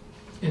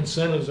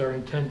incentives are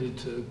intended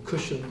to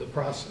cushion the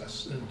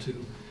process and to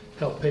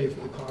help pay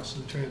for the cost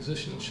of the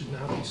transition. It should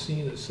not be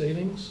seen as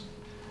savings,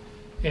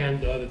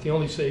 and that the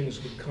only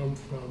savings would come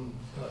from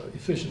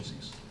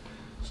efficiencies.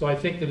 So I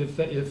think that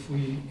if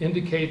we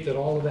indicate that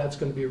all of that's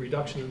going to be a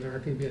reduction and there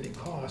aren't going to be any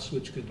costs,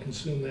 which could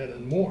consume that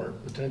and more,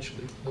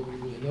 potentially, nobody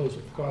really knows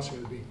what the costs are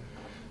going to be,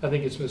 I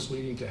think it's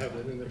misleading to have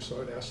that in there,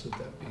 so I'd ask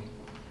that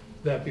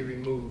that be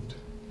removed.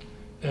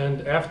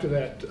 And after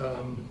that,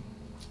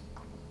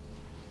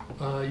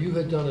 you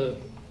had done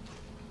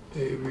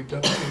a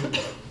reduction.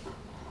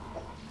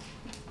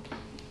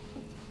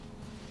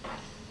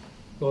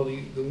 Well,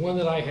 the one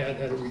that I had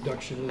a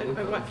reduction of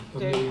 $1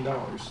 million.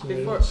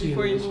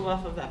 Before you move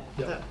off of that.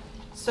 Yeah.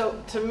 So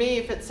to me,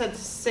 if it said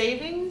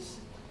savings,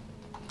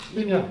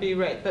 you would be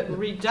right. But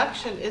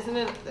reduction, isn't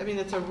it? I mean,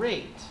 it's a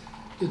rate.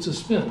 It's a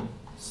spin.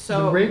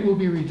 So the rate will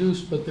be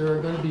reduced, but there are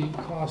going to be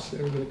costs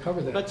that are going to cover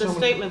that. But the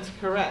statement's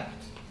correct.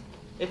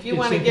 If you It's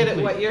want to get at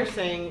incomplete. what you're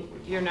saying,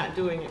 you're not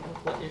doing it with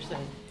what you're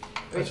saying.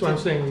 That's why I'm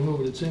saying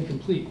remove it. It's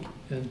incomplete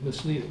and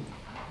misleading.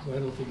 So I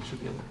don't think it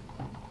should be in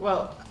there.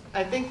 Well,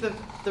 I think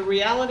the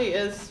reality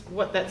is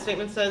what that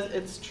statement says,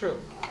 it's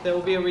true. There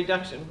will be a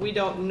reduction. We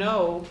don't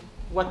know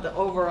what the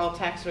overall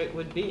tax rate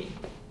would be.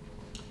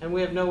 And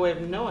we have no way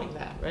of knowing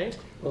that, right?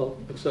 Well,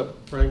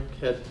 except Frank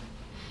had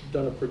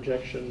done a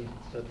projection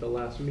at the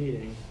last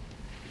meeting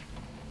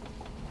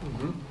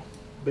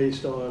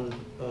based on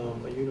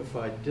a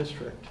unified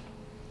district.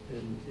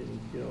 And,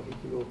 you know, he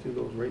can go through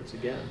those rates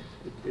again.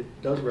 It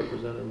does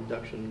represent a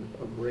reduction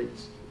of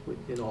rates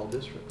in all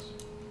districts.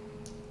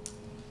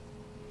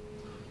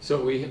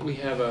 So we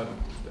have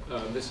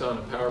this on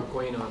a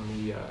PowerPoint on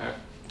the Act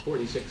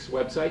 46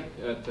 website,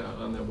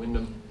 on the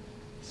Wyndham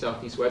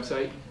Southeast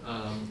website.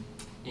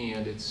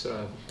 And it's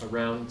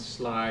around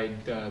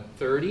slide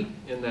 30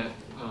 in that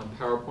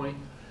PowerPoint.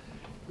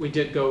 We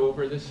did go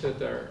over this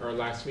at our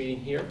last meeting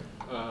here.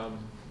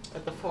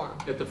 At the forum.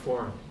 At the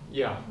forum,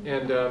 yeah.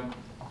 And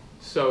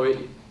so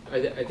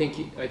I think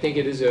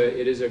it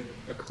is a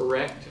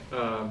correct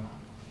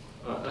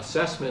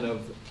assessment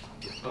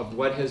of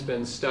what has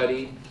been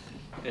studied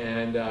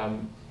and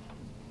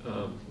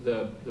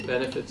the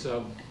benefits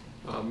of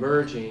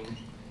merging.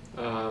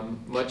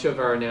 Much of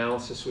our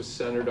analysis was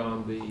centered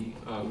on the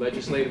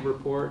legislative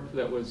report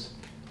that was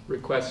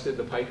requested,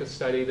 the PICA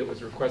study that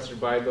was requested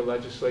by the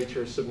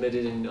legislature,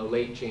 submitted in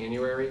late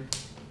January.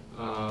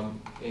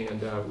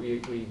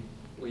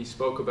 We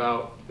spoke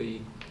about the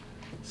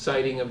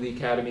citing of the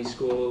Academy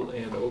School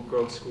and Oak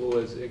Grove School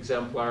as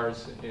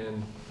exemplars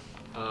in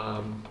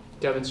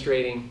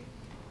demonstrating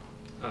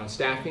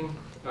staffing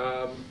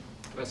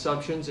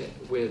assumptions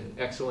with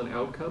excellent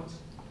outcomes.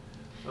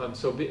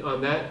 So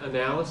on that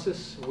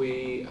analysis,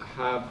 we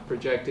have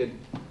projected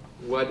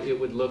what it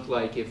would look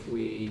like if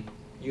we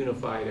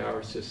unified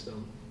our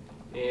system.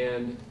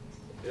 And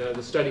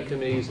the study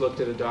committees looked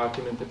at a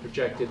document that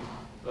projected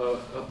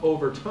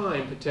over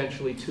time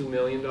potentially $2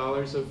 million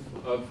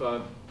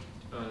of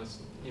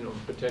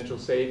potential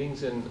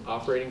savings in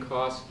operating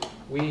costs.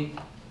 We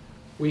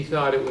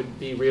thought it would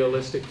be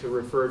realistic to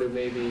refer to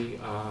maybe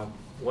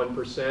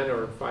 1%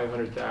 or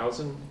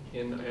 500,000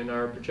 in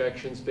our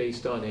projections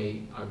based on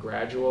a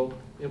gradual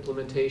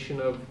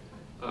implementation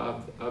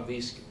of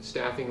these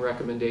staffing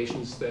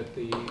recommendations that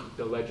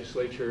the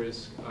legislature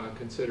is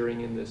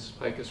considering in this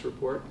PICUS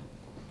report.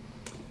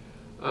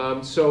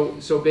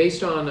 So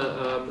based on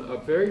a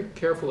very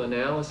careful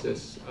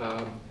analysis,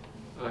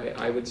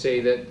 I would say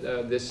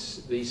that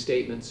these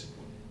statements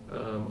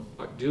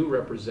do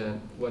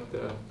represent what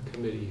the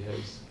committee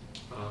has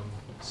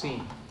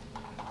seen.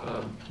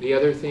 The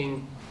other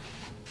thing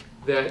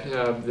that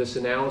this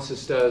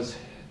analysis does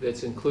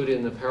that's included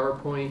in the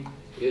PowerPoint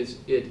is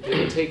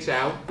it takes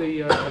out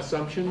the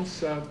assumptions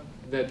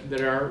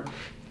that are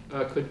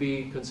could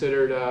be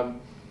considered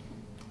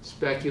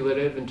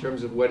speculative in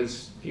terms of what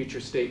is future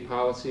state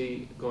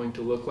policy going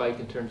to look like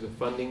in terms of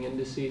funding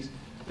indices.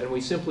 And we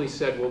simply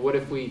said, well, what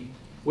if we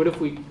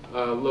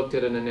looked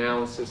at an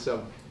analysis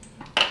of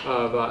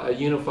a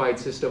unified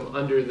system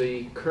under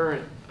the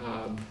current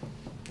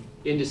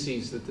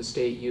indices that the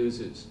state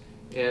uses?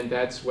 And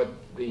that's what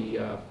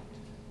the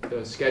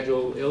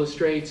schedule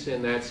illustrates,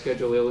 and that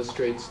schedule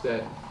illustrates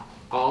that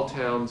all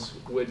towns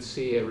would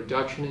see a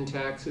reduction in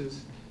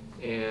taxes,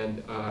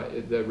 and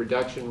the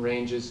reduction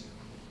ranges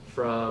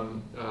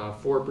from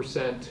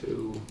 4%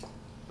 to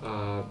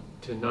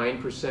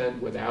 9%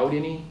 without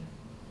any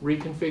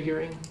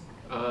reconfiguring.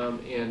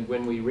 And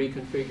when we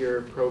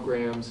reconfigure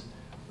programs,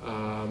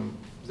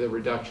 the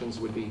reductions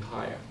would be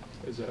higher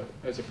as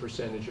a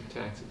percentage of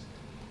taxes.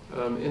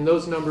 And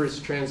those numbers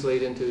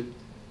translate into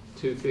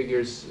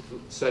figures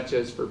such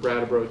as for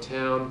Brattleboro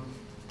Town,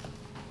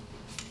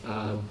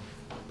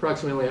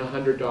 approximately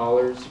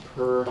 $100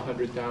 per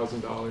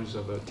 $100,000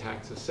 of a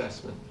tax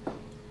assessment.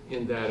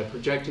 In that a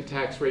projected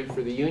tax rate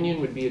for the union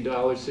would be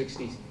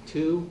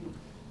 $1.62,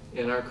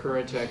 and our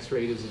current tax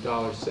rate is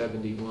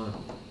 $1.71.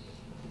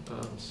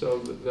 So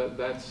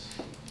that's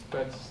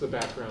the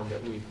background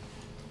that we've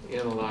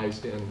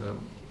analyzed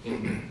and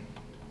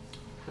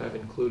have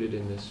included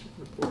in this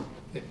report.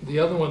 The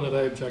other one that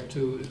I object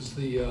to is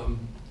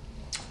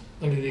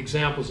under the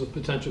examples of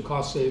potential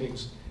cost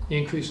savings, the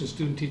increase in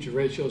student-teacher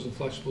ratios and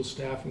flexible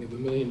staffing of $1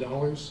 million.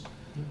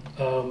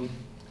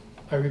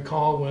 I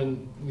recall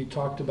when we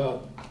talked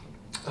about,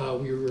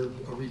 we were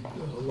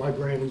a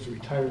librarian was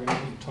retiring,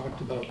 and we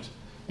talked about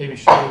maybe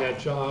sharing that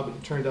job, and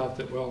it turned out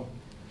that, well,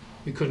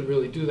 we couldn't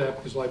really do that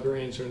because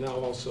librarians are now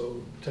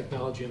also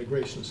technology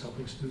integrationists,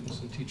 helping students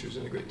and teachers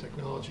integrate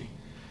technology.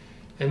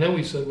 And then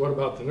we said, what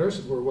about the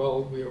nurses?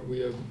 Well, we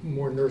have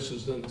more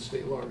nurses than the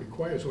state law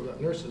requires. What about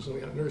nurses? And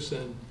we got a nurse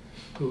in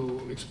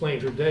who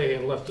explained her day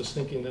and left us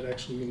thinking that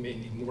actually we may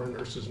need more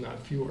nurses, not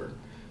fewer.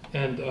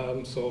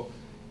 And so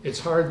it's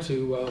hard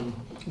to,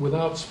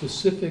 without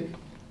specific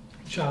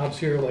jobs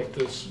here like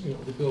this,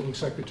 the building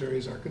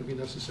secretaries aren't going to be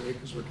necessary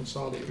because we're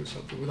consolidated or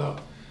something.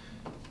 Without,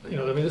 I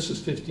mean, this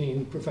is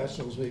 15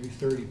 professionals, maybe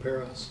 30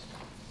 paras.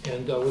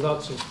 And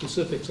without some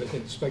specifics, I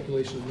think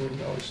speculation of $1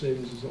 million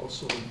savings is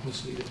also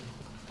misleading.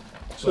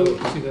 So I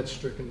can see that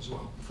stricken as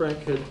well. Frank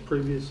had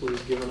previously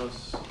given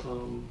us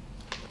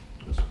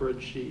a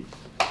spreadsheet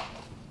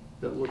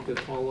that looked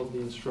at all of the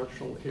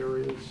instructional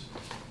areas.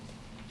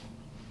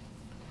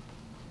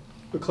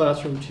 The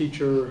classroom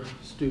teacher,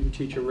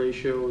 student-teacher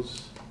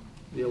ratios,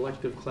 the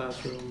elective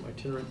classroom,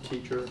 itinerant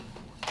teacher,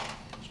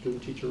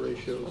 student-teacher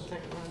ratios. We'll take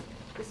a run.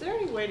 Is there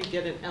any way to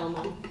get an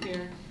Elmo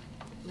here,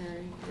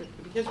 Mary?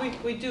 Because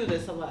we do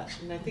this a lot,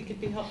 and I think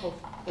it'd be helpful,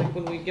 like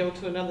when we go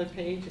to another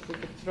page, if we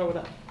could throw it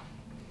up.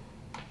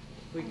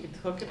 We could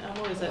hook an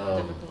Elmo, is that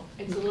difficult?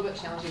 It's a little bit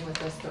challenging with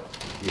this, but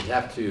You'd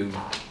have to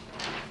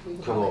we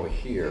can come probably over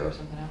here, figure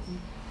something out.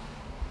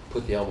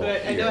 put the elbow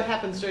But I know here. it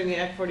happens during the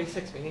Act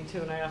 46 meeting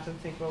too, and I often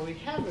think, well, we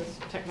have this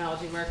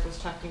technology Mark was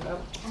talking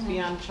about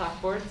beyond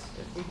chalkboards.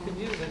 If we could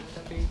use it,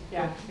 that'd be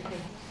Yeah. good.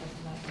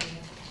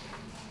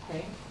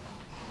 Okay.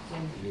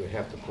 You would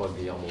have to plug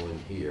the elbow in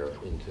here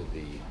into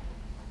the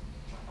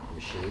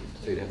machine,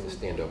 so you'd have to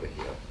stand over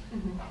here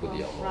with the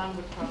Well, elbow. Ron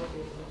would probably be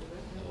able to do it.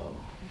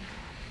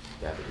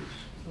 Batteries.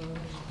 I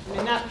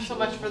mean, not so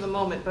much for the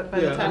moment, but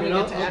by the Yeah, I time we mean,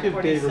 get to I'll Act give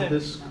 46. David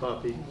this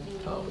copy.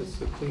 It's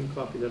the clean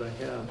copy that I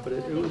have, but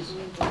it was,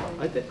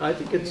 I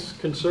think it's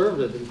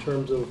conservative in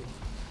terms of,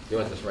 You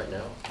want this right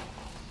now?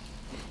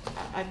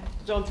 I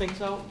don't think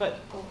so,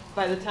 but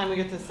by the time we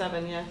get to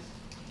 7, yes.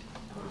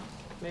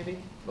 Maybe,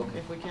 Okay.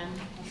 if we can.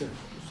 Sure.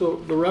 so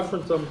the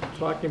reference I'm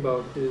talking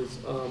about is,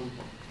 let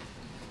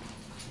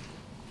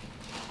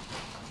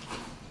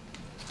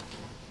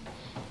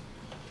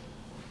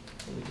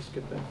me just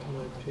get back to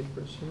my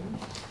papers here.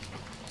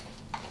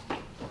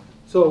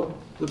 So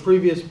the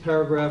previous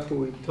paragraph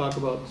where we talk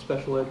about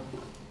special ed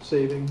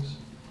savings,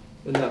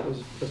 and that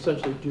was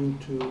essentially due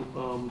to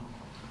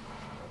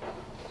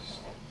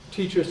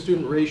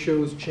teacher-student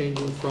ratios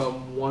changing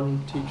from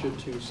 1 teacher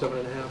to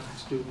 7.5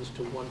 students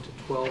to 1 to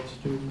 12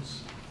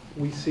 students.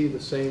 We see the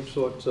same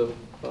sorts of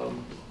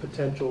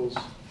potentials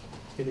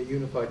in a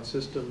unified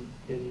system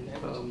in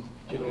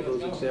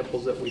those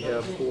examples that we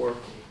have for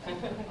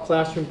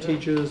classroom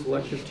teachers,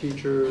 lecture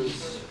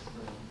teachers,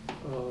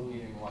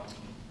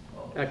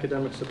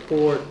 academic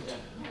support,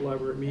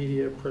 library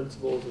media,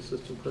 principals,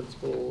 assistant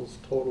principals,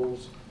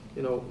 totals.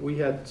 We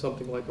had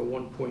something like a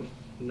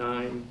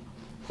 1.9,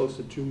 close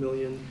to 2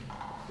 million.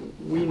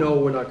 We know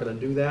we're not going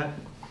to do that,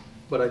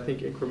 but I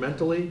think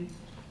incrementally,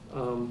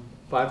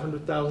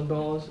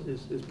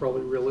 $500,000 is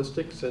probably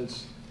realistic,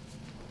 since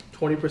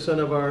 20%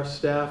 of our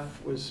staff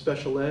was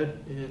special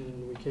ed,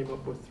 and we came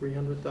up with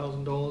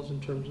 $300,000 in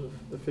terms of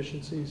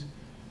efficiencies.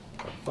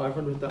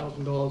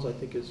 $500,000 I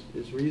think is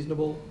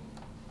reasonable.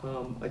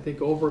 I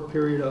think over a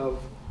period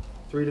of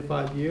 3 to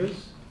 5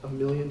 years, $1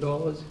 million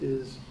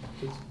is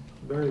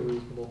very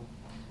reasonable.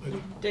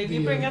 Dave,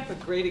 you bring up a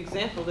great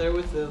example there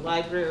with the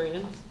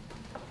librarians.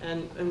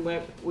 And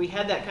we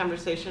had that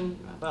conversation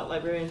about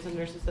librarians and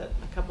nurses a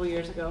couple of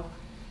years ago.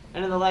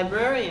 And in the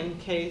librarian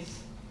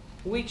case,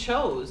 we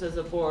chose as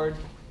a board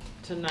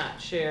to not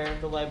share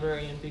the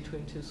librarian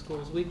between 2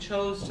 schools. We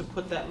chose to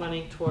put that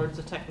money towards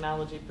a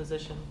technology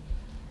position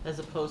as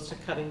opposed to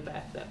cutting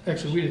back that.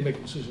 Actually, we didn't make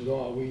a decision at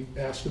all. We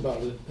asked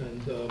about it,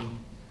 and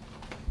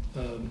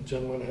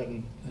Jen went ahead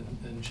and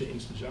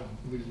changed the job.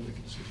 We didn't make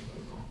a decision about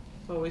it at all.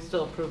 Well, we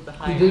still approved the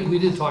hiring. We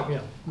did talk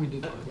about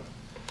it.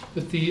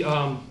 But the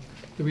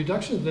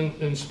reductions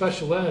in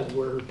special ed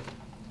were,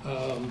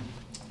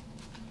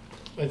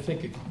 I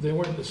think they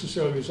weren't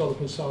necessarily a result of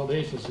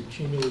consolidations, a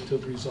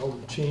cumulative result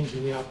of change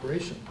in the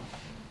operation.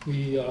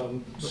 We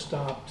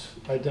stopped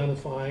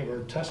identifying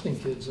or testing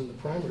kids in the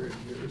primary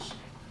years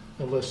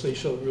unless they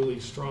showed really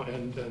strong,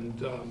 and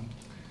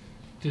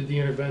did the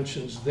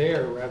interventions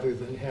there rather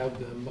than have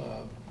them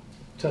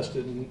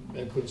tested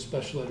and put in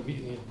special ed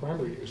immediately in the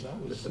primary years. That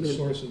was the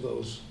source of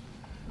those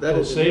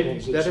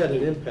savings. That had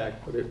an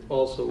impact, but it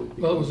also would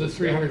be. Well, it was a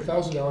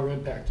 $300,000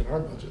 impact in our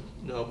budget.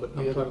 No, but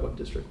I'm talking about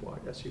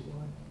district-wide,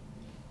 SU-wide.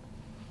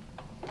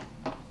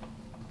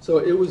 So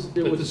it was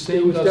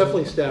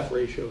definitely staff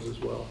ratios as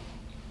well.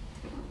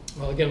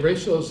 Well, again,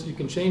 ratios, you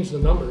can change the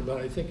number,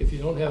 but I think if you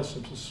don't have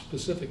some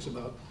specifics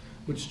about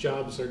which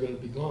jobs are going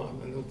to be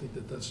gone, I don't think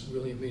that that's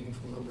really a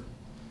meaningful number.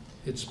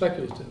 It's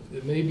speculative.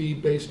 It may be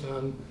based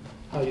on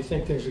how you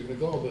think things are going to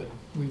go, but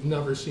we've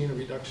never seen a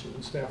reduction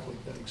in staff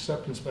like that,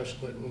 except in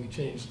special ed when we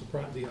changed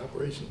the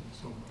operation.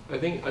 So I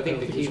think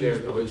the key there,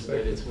 though, is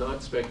that it's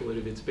not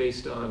speculative. It's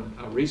based on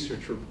a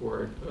research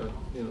report.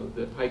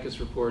 The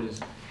PICUS report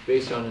is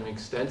based on an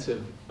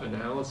extensive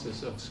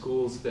analysis of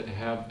schools that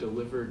have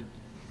delivered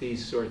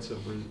these sorts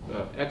of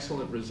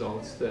excellent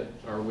results that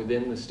are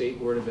within the State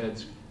Board of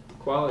Ed's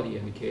quality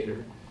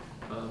indicator.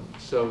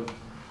 So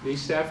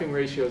these staffing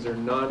ratios are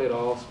not at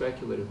all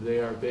speculative. They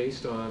are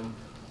based on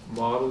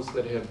models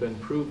that have been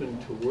proven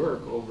to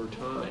work over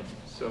time.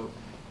 So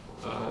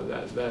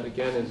that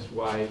again is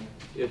why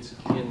it's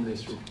in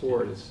this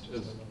report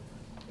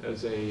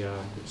as a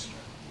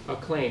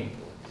claim.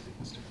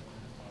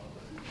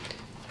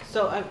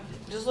 So I'm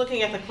just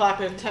looking at the clock.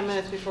 We have 10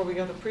 minutes before we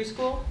go to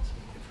preschool.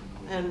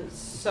 And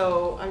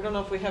so I don't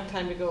know if we have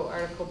time to go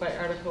article by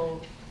article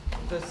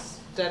this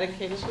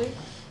dedicatedly.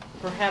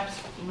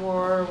 Perhaps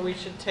more we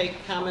should take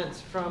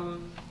comments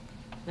from,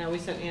 now we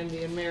sent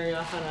Andy and Mary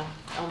off on a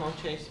Elmo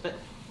chase, but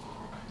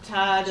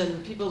Todd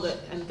and people that,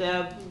 and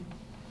Deb,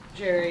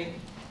 Jerry,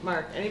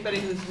 Mark, anybody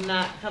who's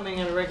not coming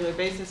on a regular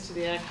basis to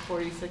the Act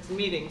 46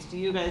 meetings, do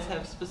you guys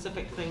have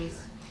specific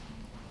things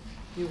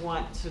you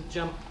want to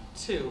jump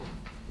to?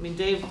 I mean,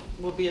 Dave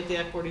will be at the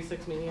Act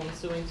 46 meeting, I'm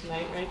assuming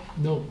tonight, right?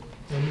 No,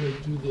 I'm gonna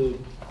do the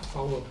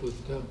follow-up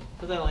with Deb.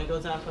 But that only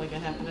goes on for like a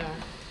half an hour,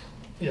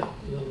 Yeah,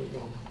 and then we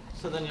go.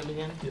 so then you'll be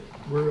in? Yeah,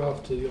 we're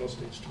off to the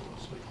All-States tour,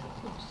 so.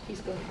 He's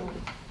going home.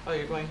 Oh,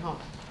 you're going home.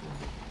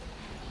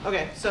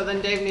 Okay, so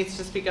then Dave needs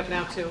to speak up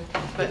now too.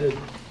 I But did.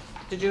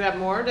 did you have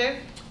more, Dave?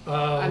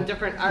 On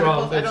different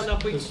well, articles? I don't know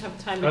if we this- have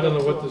time to go I don't know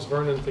through what this all.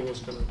 Vernon thing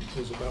was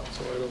about,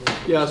 so I don't know.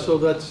 Yeah, so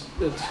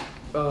it's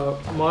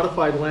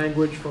modified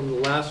language from the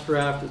last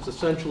draft. It's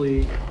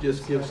essentially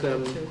just gives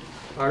them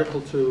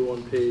Article 2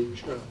 on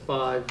page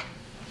 5.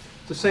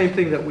 It's the same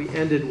thing that we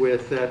ended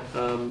with, that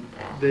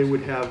they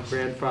would have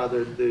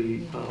grandfathered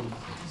the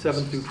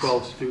 7 through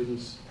 12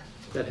 students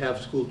that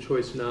have school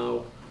choice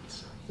now.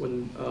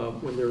 When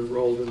they're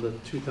enrolled in the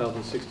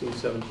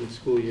 2016-17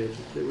 school year,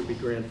 they would be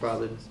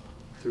grandfathered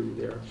through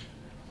there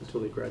until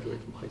they graduate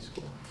from high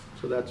school.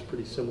 So that's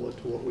pretty similar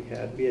to what we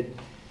had. We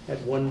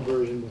had one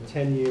version with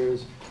 10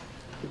 years.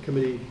 The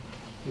committee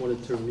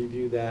wanted to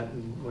review that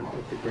and went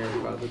with the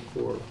grandfather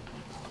for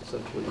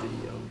essentially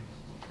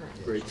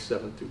the grades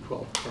 7 through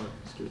 12 current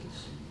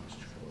students.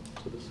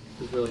 So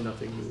there's really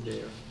nothing new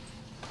there.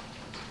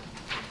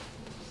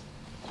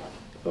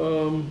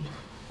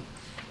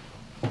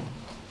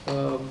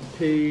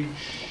 Page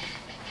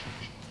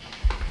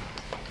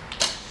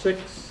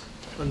 6,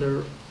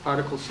 under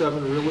Article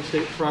 7, real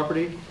estate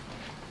property.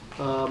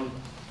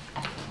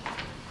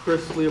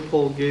 Chris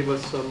Leopold gave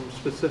us some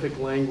specific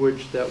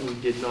language that we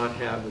did not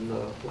have in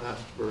the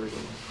last version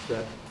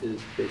that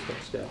is based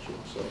on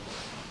statute. So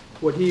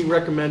what he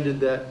recommended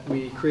that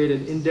we create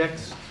an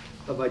index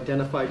of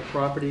identified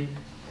property.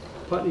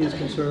 Putney is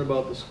concerned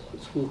about the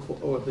school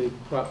or the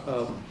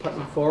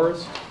Putney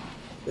Forest.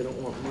 They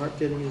don't want Mark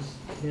getting his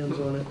hands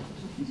on it.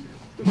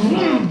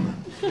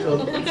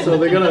 So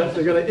they're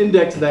gonna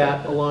index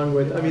that along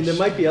with, I mean, there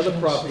might be other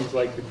properties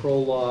like the Crow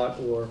Lot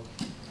or,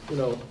 you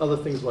know, other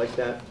things like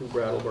that through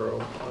Brattleboro,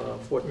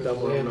 Fort With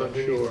Dunmore, I'm land not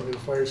underneath sure. the new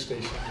fire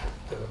station,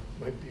 that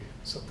might be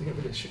something of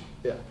an issue.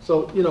 Yeah,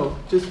 so, you know,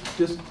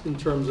 just in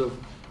terms of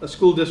a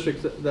school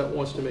district that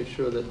wants to make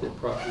sure that their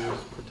property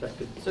is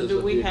protected. So there's do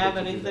a we vehicle have to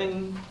do that.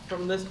 anything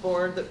from this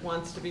board that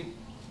wants to be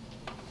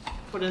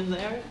put in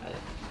there?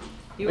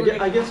 You I were gue- I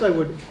gonna- guess I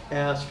would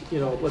ask, you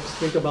know, let's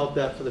think about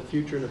that for the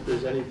future, and if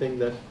there's anything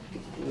that we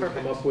come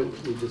Perfect. up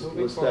with, we just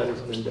Moving list that as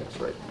forward. an index,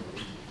 right?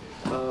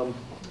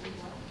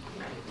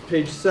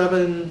 Page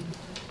 7,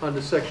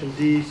 under section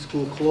D,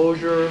 school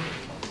closure.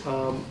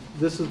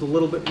 This is a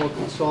little bit more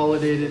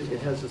consolidated.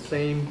 It has the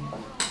same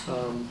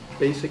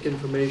basic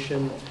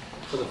information.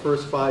 For the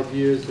first 5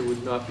 years, there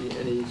would not be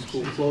any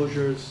school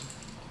closures.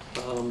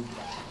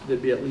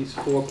 There'd be at least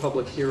 4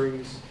 public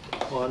hearings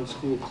on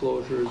school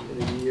closures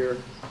in a year,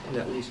 and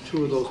at least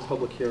 2 of those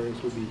public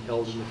hearings would be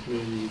held in the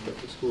community that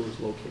the school is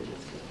located.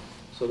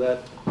 So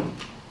that,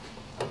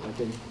 I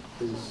think,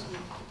 is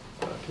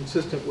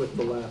consistent with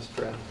the last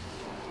draft.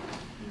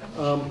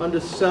 Under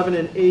 7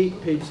 and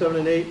 8, page 7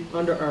 and 8,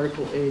 under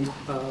Article 8,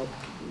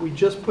 we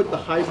just put the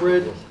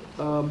hybrid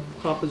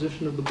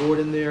composition of the board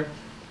in there,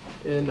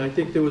 and I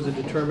think there was a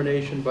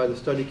determination by the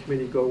study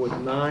committee to go with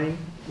 9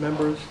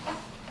 members,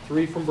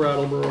 3 from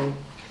Brattleboro,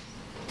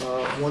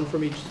 1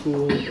 from each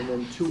school, and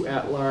then 2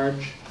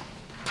 at-large.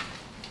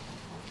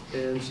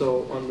 And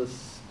so on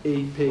this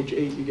page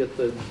 8, you get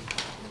the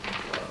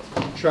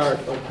chart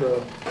of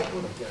the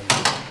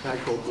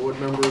actual board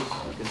members.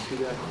 You can see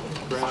that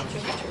graph.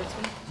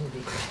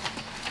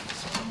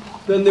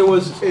 Then there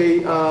was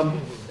a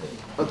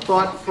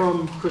thought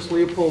from Chris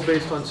Leopold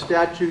based on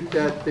statute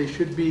that they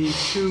should be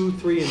 2-,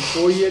 3-, and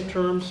 4-year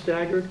terms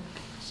staggered.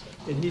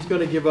 And he's going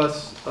to give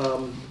us,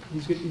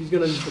 he's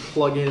going to need to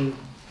plug in,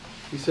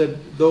 he said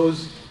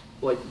those,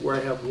 like where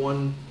I have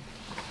 1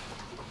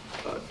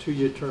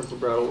 2-year term for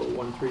Brattleboro,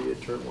 1 3-year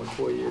term, 1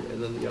 4-year,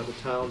 and then the other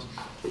towns,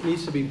 it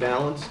needs to be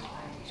balanced.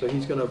 So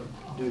he's going to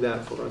do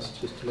that for us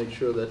just to make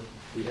sure that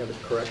we have it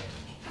correct.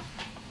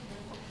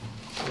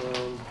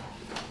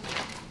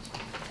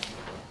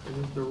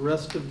 And the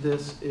rest of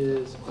this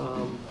is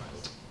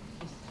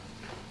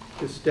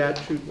the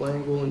statute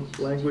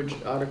language,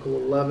 Article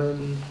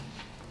 11,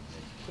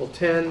 well,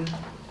 10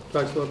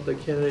 talks about the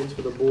candidates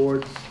for the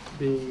boards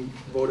being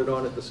voted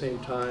on at the same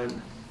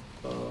time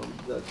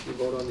that you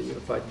vote on the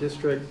unified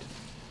district.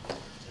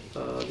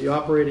 The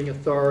operating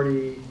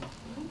authority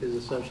is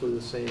essentially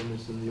the same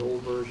as in the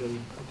old version.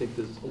 I think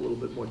there's a little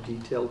bit more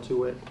detail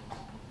to it,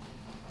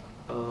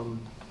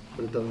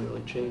 but it doesn't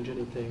really change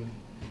anything.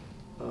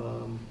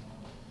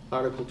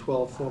 Article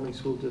 12, forming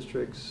school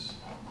districts.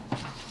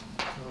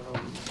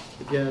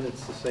 Again,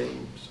 it's the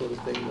same sort of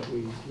thing that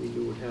we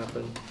knew would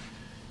happen.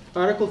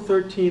 Article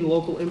 13,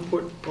 local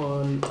input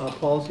on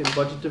policy and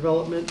budget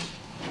development.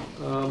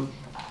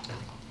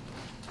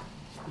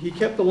 He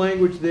kept the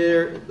language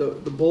there.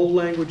 The bold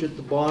language at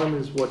the bottom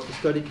is what the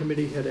study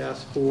committee had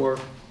asked for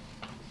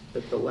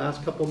at the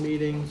last couple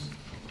meetings.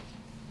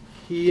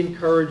 He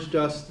encouraged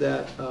us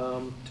that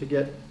to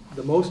get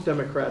the most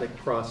democratic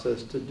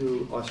process to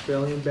do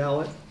Australian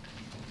ballot.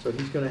 So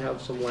he's going to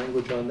have some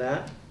language on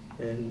that,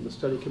 and the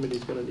study committee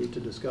is going to need to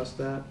discuss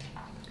that.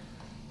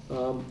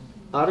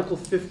 Article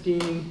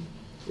 15,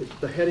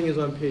 the heading is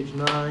on page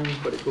 9,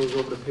 but it goes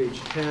over to page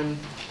 10.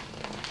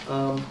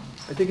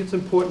 I think it's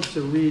important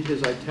to read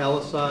his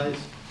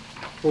italicized.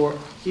 For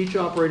each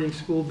operating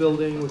school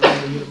building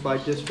within the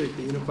Unified District,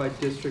 the Unified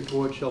District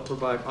Board shall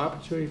provide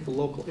opportunity for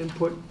local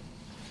input,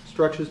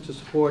 structures to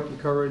support,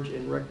 encourage,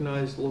 and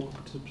recognize local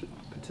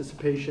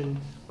participation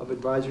of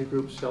advisory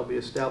groups shall be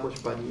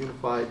established by the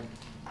Unified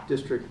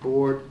District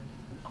Board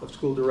of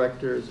School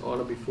Directors on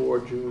or before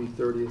June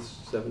 30th,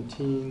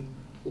 17.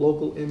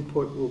 Local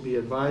input will be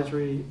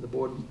advisory. The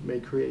board may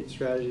create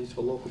strategies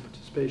for local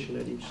participation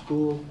at each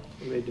school.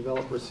 It may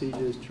develop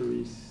procedures to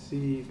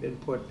receive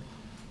input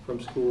from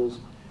schools.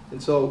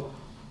 And so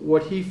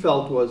what he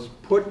felt was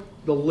put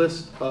the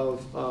list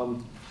of,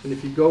 and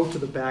if you go to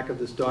the back of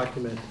this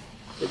document,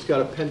 it's got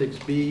Appendix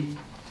B,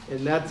 and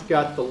that's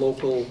got the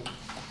local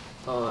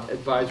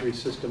advisory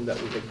system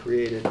that we had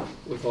created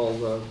with all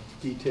the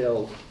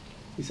detailed.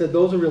 He said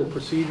those are real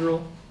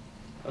procedural.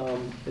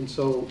 And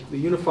so the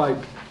unified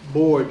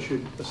board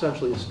should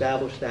essentially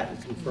establish that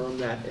and confirm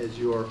that as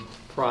your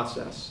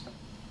process.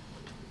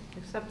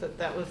 Except that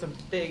that was a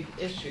big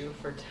issue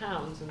for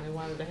towns and they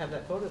wanted to have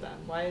that voted on.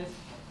 Why is,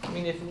 I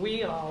mean, if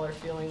we all are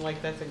feeling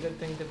like that's a good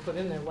thing to put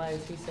in there, why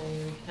is he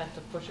saying we have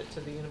to push it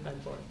to the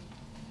unified board?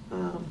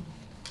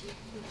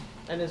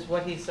 And is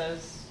what he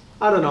says?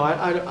 I don't know.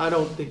 I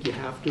don't think you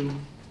have to.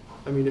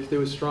 I mean, if there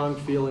was strong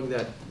feeling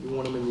that you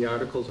want them in the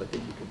articles, I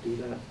think you could do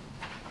that.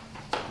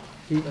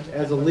 He,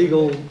 as a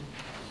legal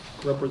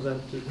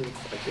representative,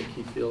 I think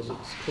he feels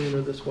it's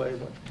cleaner this way,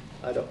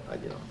 but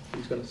you know,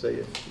 he's going to say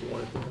if you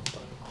want it, that's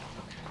fine.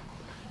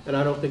 And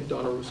I don't think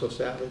Donna Russo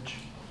Savage,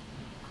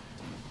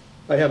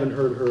 I haven't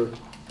heard her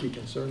be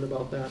concerned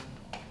about that,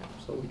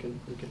 so we can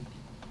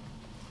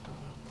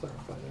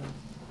clarify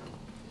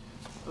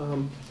that.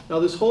 Now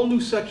this whole new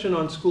section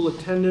on school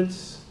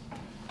attendance,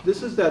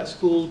 this is that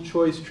school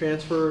choice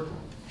transfer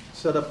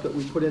setup that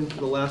we put into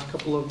the last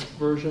couple of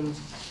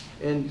versions.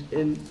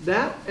 And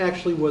that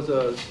actually was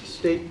a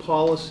state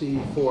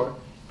policy for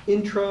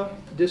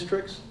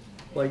intra-districts,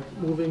 like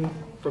moving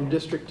from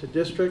district to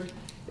district.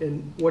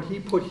 And what he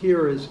put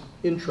here is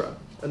intra.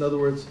 In other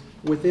words,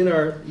 within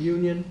our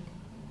union,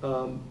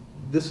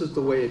 this is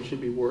the way it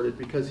should be worded,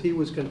 because he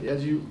was,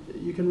 as you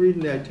can read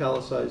in the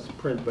italicized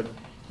print, but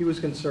he was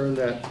concerned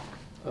that,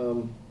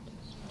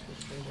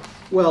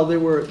 well,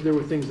 there were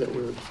things that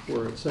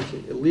were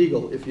essentially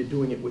illegal if you're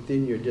doing it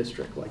within your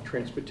district, like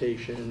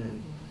transportation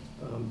and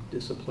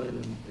discipline,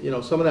 and you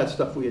know, some of that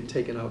stuff we had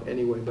taken out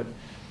anyway, but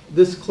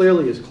this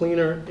clearly is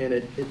cleaner, and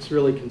it's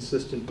really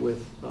consistent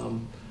with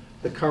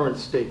the current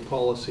state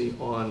policy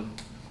on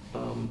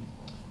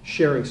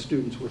sharing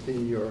students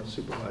within your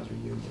supervisory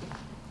union.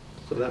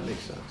 So that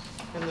makes sense.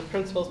 And the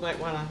principals might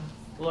want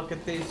to look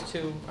at these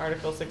two,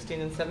 Article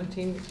 16 and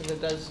 17, because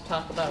it does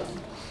talk about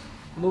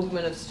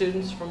movement of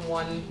students from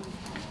one.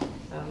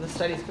 The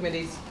studies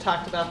committees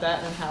talked about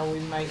that and how we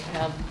might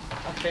have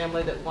a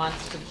family that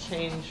wants to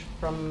change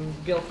from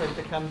Guilford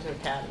to come to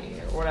Academy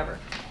or whatever.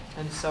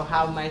 And so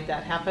how might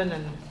that happen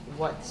and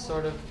what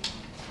sort of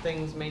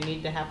things may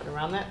need to happen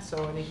around that?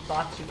 So any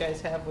thoughts you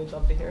guys have, we'd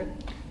love to hear it.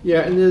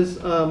 Yeah, and there's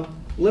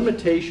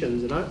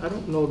limitations, and I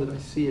don't know that I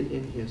see it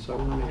in here, so I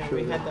want to make sure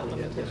we had that that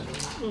we had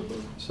limitation.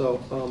 that.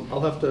 So I'll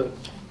have to.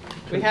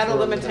 We had a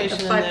confirm limitation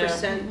in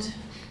that. there. 5%.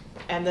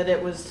 And that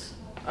it was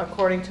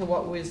according to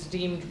what was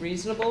deemed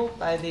reasonable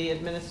by the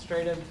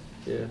administrative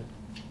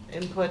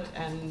input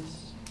and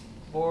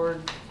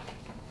board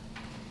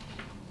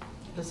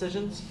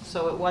decisions.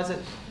 So it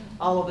wasn't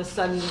all of a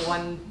sudden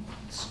one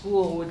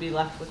school would be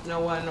left with no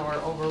one or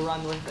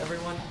overrun with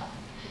everyone.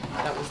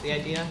 That was the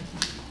idea.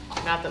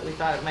 Not that we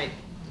thought it might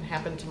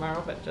happen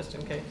tomorrow, but just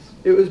in case.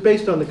 It was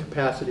based on the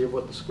capacity of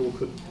what the school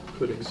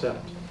could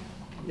accept.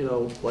 You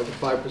know, like a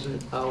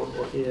 5% out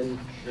or in,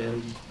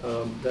 and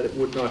that it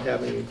would not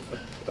have any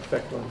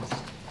effect on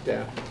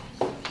staff.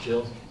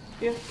 Jill?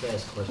 Yeah. Can I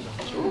ask a question?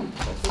 Sure.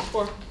 That's what it's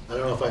for. I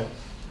don't know if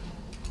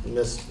I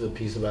missed the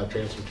piece about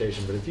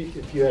transportation, but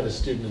if you had a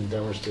student in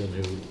Dummerston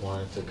who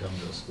wanted to come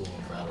to a school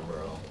in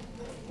Brattleboro,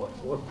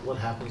 what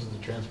happens with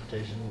the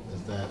transportation?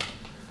 Is that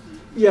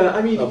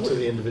I mean, up to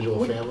the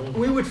individual family?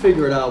 We would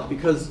figure it out,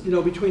 because you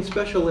know, between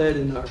special ed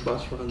and our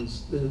bus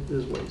runs,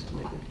 there's ways to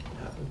make it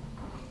happen.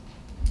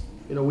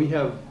 You know, we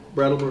have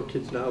Brattleboro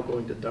kids now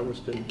going to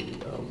Dummerston,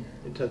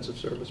 the intensive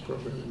service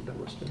program in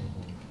Dummerston.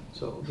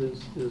 So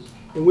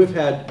and we've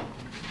had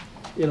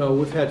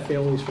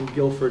families from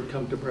Guilford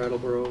come to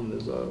Brattleboro, and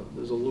there's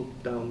a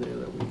loop down there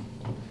that we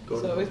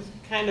go to. So it's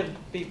kind of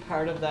be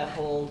part of that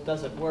whole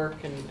does it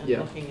work and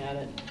Yeah. looking at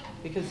it.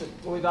 because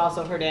we've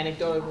also heard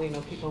anecdotally, you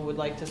know, people would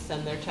like to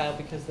send their child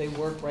because they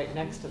work right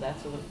next to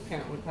that, so the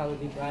parent would probably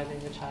be driving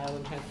the child,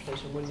 and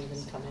transportation wouldn't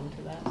even come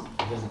into that.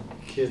 Then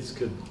kids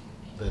could,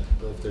 that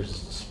if there's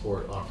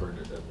sport offered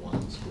at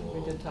one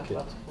school, We did talk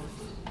about sports.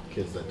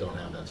 kids that don't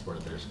have that sport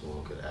at their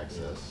school could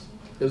access.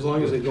 As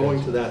long as they're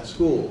going to that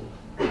school,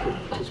 they could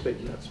participate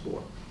in that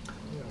sport.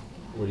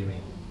 What do you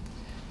mean?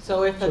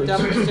 So if a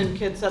Dummerston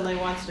kid suddenly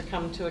wants to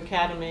come to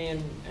Academy,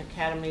 and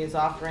Academy is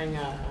offering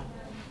a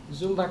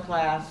Zumba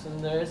class,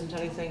 and there isn't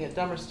anything at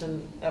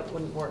Dummerston, that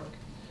wouldn't work.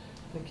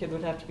 The kid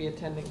would have to be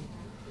attending.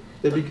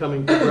 They'd be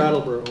coming to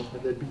Brattleboro,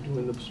 and they'd be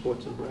doing the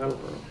sports in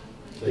Brattleboro.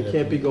 They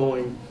can't be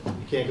going, You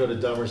can't go to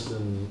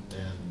Dummerston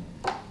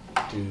and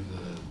do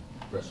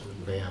the rest of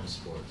the BAM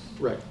sports.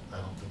 right. I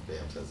don't think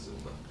BAM has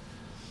Zumba.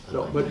 I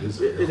No, don't but think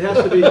it's- it has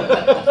to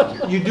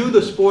be, you do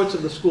the sports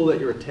of the school that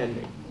you're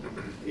attending.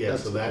 Yeah,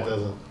 that's so the that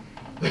point.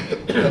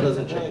 doesn't. That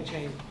doesn't Really change.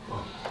 change.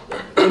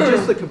 And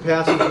just the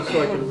capacity, just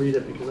so I can read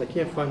it, because I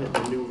can't find it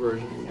in the new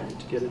version, we need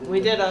to get it in. We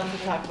there. did also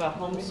talk about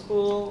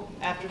homeschool,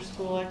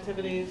 after-school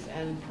activities,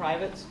 and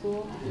private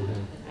school.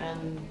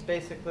 And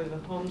basically, the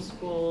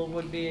homeschool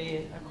would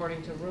be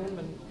according to room,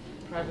 and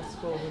private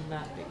school would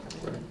not be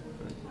coming in.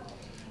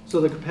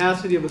 So the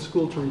capacity of a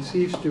school to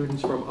receive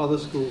students from other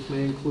schools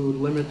may include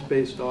limits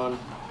based on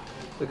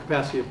the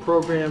capacity of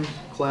programs,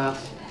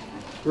 class,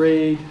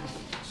 grade,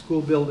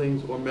 school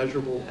buildings, or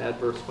measurable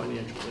adverse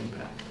financial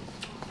impact.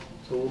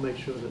 So we'll make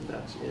sure that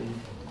that's in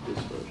this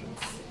version.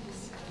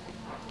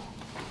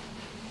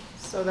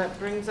 So that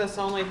brings us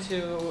only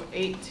to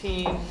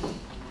 18.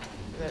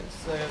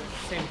 That's the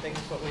same thing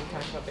as what we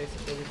talked about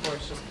basically before,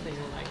 it's just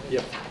cleaner language.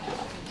 Yep.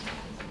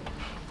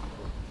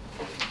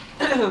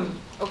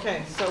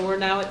 Okay, so we're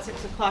now at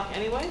 6 o'clock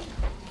anyway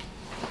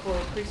for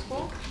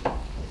preschool.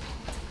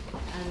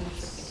 And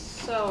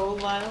so,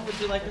 Lyle, would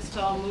you like us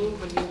to all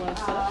move, and you want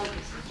to set up?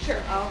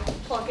 Sure, I'll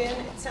plug in.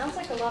 It sounds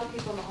like a lot of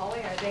people in the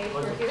hallway. Are they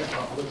here?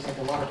 Looks like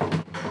a lot. Do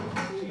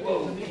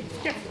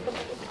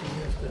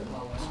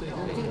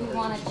we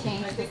want to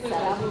change the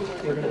setup? We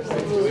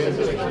have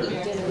to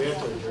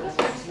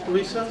adjourn.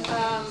 Recess?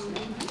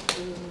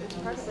 It's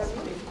part of our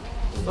meeting.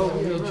 Oh,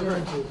 We yeah, adjourned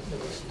right.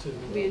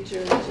 We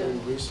adjourned to.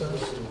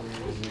 recess.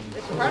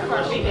 It's part of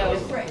our meeting.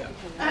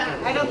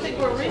 I don't think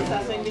we're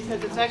recessing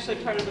because it's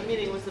actually part of the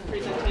meeting was the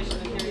presentation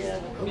and hearing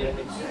of the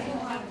community. Or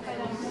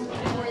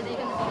are they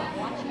going to be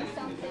watching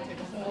something?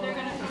 So we're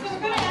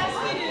going to ask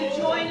you to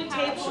join a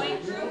table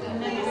group, and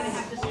then you're going to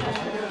have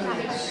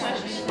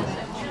discussion.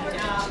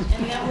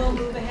 And then we'll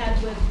move ahead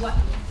with what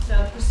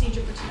the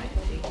procedure for tonight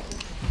will be.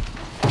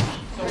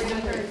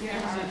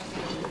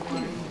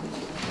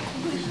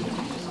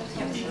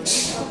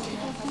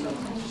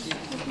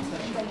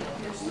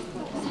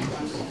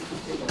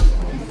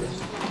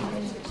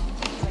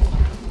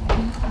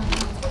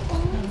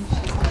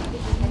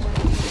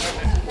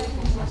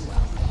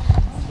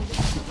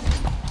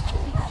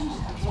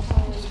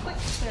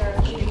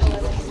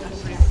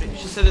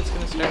 She said it's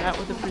going to start out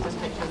with a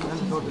presentation and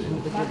then go to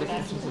individual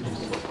discussions.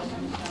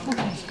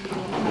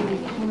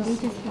 Can we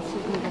just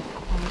distribute it?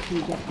 I can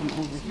get them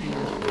over here.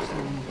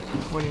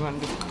 What do you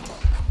want to do?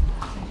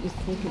 If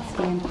they could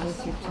stand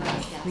closer to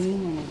the screen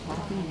when they're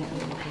talking, that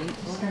would be great.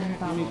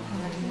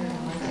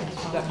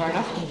 Is that far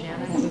enough?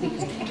 That would be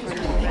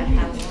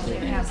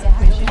great.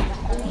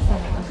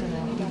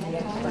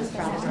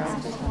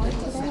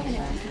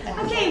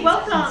 Okay,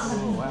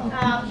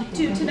 welcome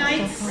to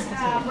tonight's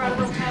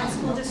Brattleboro Town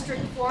School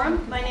District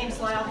Forum. My name's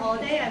Lyle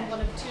Holliday. I'm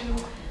one of two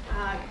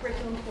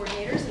curriculum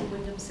coordinators in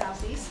Wyndham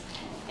Southeast.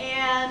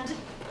 And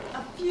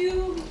a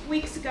few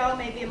weeks ago,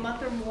 maybe a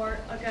month or more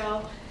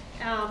ago,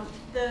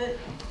 the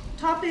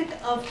topic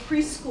of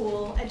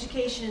preschool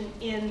education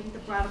in the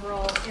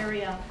Brattleboro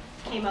area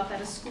came up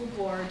at a school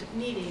board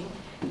meeting.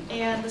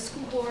 And the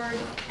school board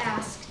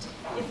asked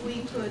if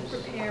we could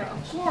prepare a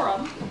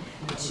forum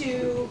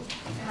to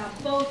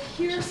both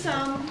hear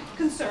some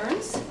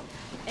concerns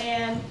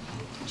and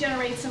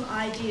generate some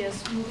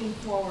ideas moving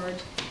forward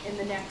in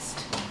the next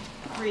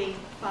 3-5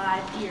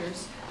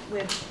 years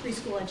with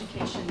preschool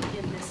education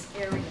in this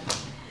area.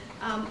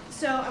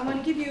 So I want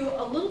to give you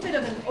a little bit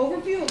of an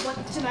overview of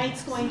what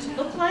tonight's going to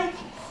look like,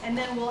 and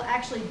then we'll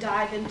actually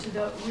dive into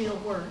the real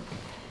work.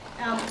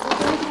 We're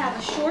going to have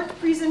a short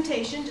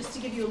presentation just to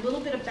give you a little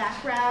bit of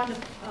background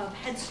of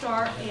Head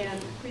Start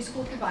and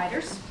preschool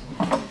providers.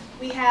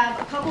 We have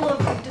a couple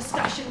of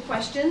discussion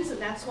questions,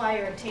 and that's why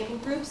you're at table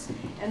groups,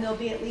 and there'll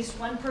be at least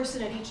one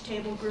person at each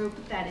table group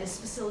that is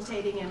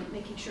facilitating and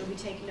making sure we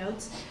take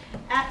notes.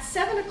 At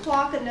 7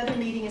 o'clock, another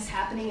meeting is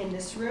happening in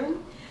this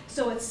room.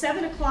 So at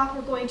 7 o'clock,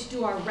 we're going to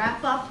do our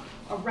wrap-up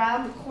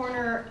around the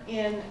corner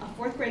in a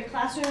 4th grade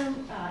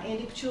classroom.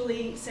 Andy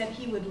Pachuli said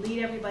he would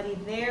lead everybody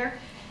there.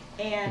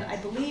 And I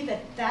believe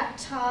at that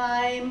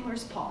time,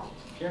 where's Paul?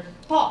 Here.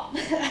 Paul.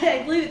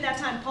 I believe at that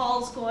time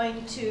Paul's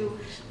going to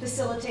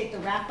facilitate the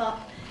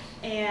wrap-up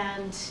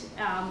and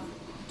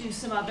do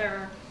some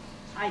other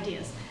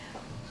ideas.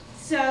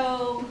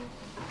 So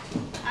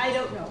I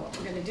don't know what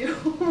we're gonna do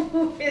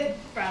with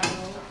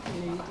Brattleboro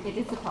Community. It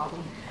is a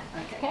problem.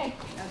 Okay.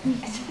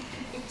 Okay.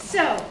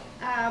 So,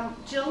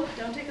 Jill,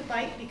 don't take a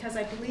bite because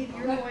I believe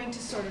you're going to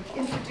sort of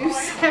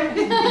introduce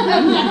everything.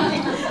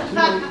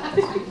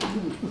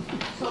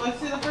 So let's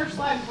see the first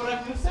slide, what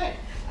I'm gonna say.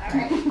 All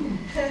right.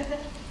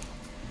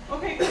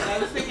 Okay, good. I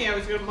was thinking I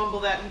was gonna mumble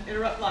that and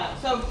interrupt Lyle.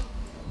 So,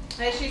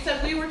 as she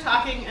said, we were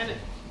talking, and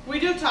we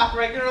do talk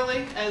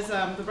regularly, as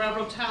the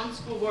Brattleboro Town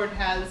School Board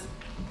has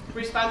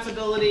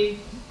responsibility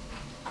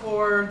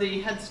for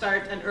the Head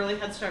Start and early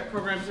Head Start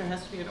programs. There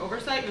has to be an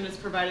oversight, and it's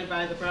provided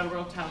by the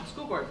Brattleboro Town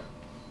School Board.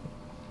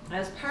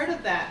 As part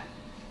of that,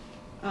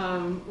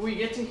 we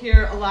get to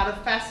hear a lot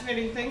of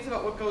fascinating things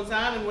about what goes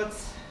on and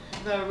what's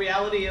the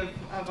reality of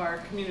our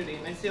community.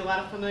 And I see a lot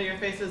of familiar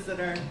faces that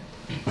are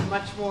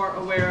much more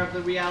aware of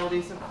the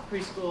realities of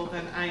preschool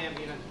than I am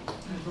even,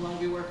 as long as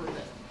we work with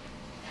it.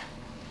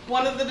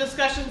 One of the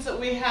discussions that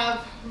we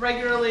have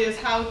regularly is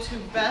how to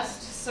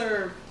best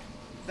serve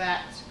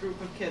that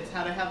group of kids,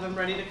 how to have them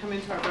ready to come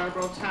into our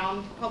Brattleboro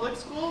Town public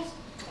schools.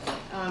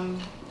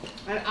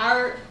 And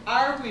are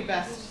we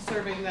best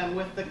serving them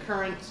with the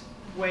current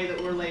way that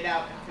we're laid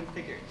out and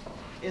configured?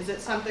 Is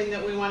it something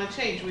that we want to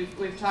change?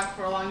 We've talked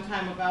for a long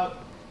time about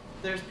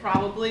there's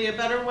probably a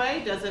better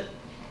way.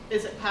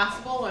 Is it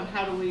possible, and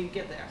how do we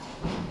get there?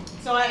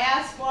 So I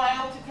asked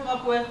Lyle to come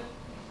up with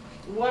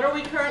what are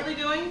we currently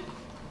doing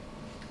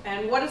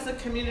and what does the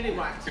community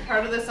want?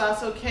 Part of this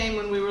also came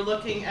when we were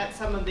looking at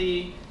some of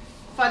the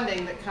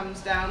funding that comes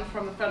down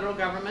from the federal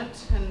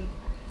government. And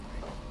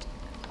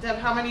Deb,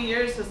 how many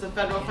years has the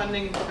federal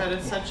funding been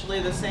essentially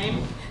the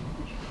same?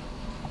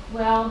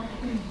 Well,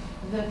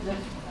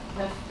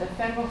 the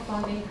federal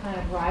funding kind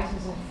of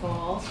rises and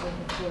falls with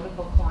the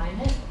political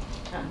climate,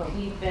 but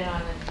we've been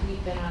on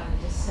a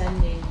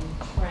descending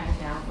trend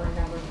now for a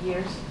number of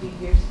years. A few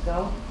years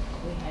ago,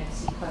 we had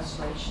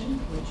sequestration,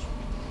 which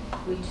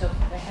we took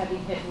a heavy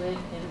hit with,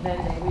 and then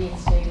they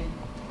reinstated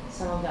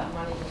some of that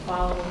money the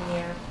following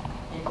year,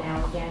 and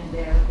now again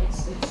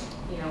it's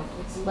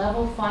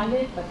level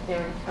funded, but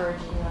they're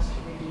encouraging us to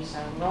reduce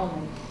our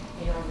enrollment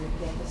in order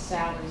to get the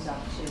salaries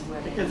up to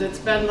where because it's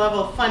been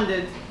level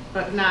funded,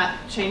 but not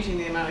changing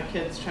the amount of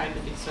kids trying to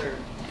be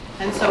served.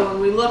 And so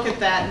when we look at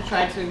that and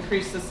try to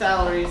increase the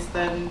salaries,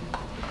 then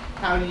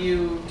how do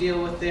you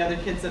deal with the other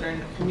kids that are in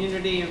the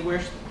community, and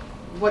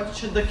what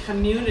should the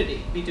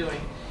community be doing?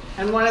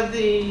 And one of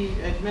the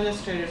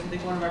administrators, I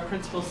think one of our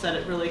principals, said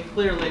it really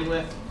clearly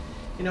with,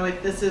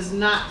 this is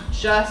not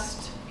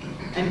just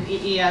an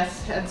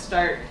EES Head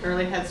Start,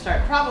 early Head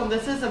Start problem.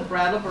 This is a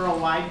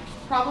Brattleboro-wide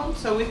problem.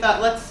 So we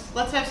thought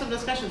let's have some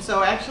discussion.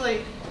 So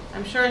actually,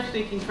 I'm sure I'm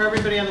speaking for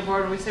everybody on the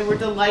board when we say we're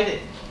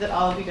delighted that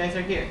all of you guys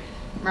are here.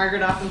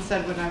 Margaret often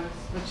said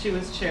when she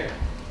was chair,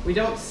 we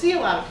don't see a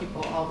lot of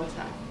people all the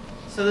time.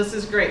 So this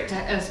is great,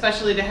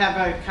 especially to have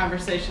a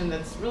conversation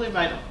that's really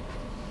vital.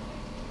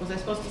 Was I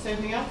supposed to say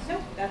anything else?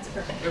 No, that's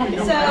perfect. So,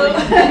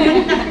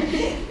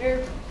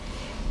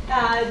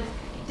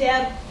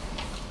 Deb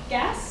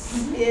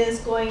Gass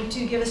is going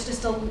to give us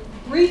just a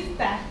brief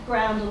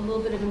background, a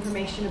little bit of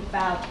information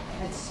about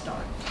Head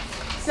Start.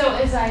 So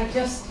as I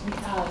just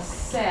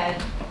said,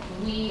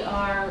 we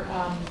are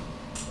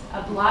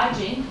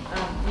obliging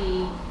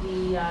the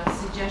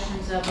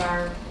suggestions of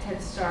our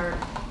Head Start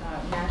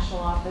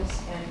national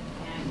office and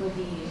with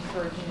the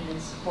encouragement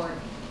and support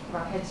of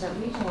our Head Start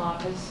regional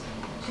office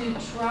to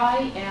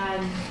try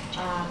and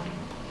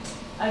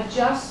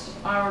adjust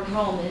our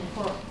enrollment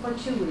for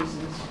two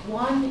reasons.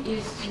 One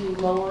is to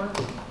lower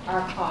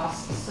our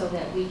costs so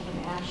that we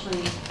can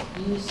actually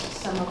use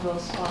some of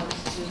those funds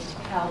to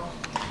help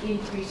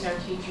increase our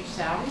teacher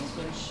salaries,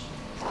 which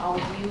all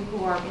of you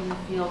who are in the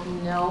field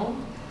know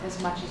as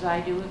much as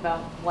I do about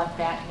what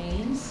that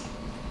means.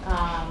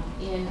 And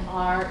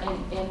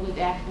with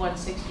Act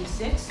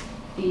 166,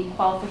 the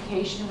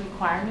qualification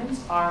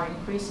requirements are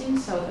increasing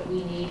so that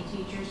we need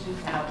teachers who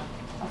have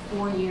a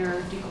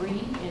 4-year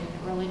degree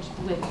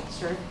with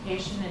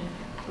certification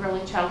in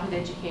early childhood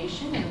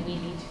education, and we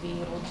need to be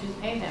able to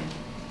pay them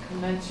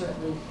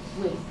commensurately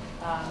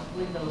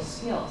with those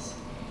skills.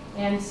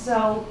 And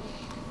so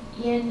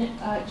in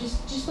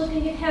just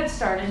looking at Head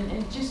Start,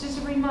 and just as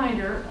a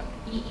reminder,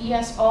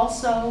 EES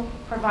also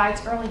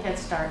provides early Head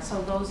Start,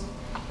 so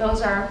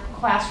those are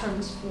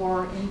classrooms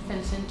for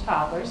infants and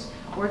toddlers.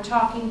 We're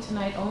talking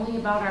tonight only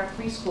about our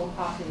preschool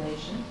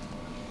population.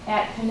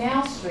 At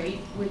Canal Street,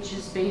 which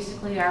is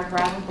basically our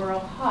Brattleboro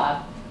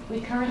hub, we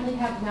currently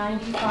have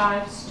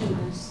 95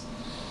 students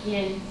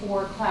in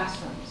 4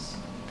 classrooms.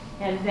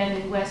 And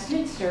then in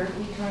Westminster,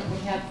 we currently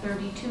have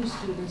 32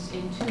 students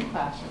in 2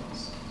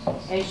 classrooms.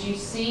 As you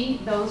see,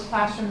 those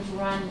classrooms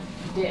run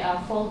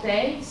full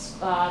days.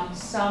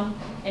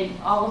 And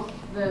all of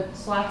the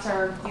slots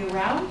are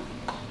year-round.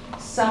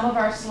 Some of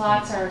our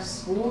slots are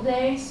school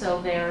days,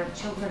 so their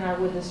children are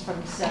with us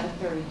from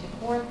 7:30 to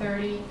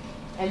 4:30.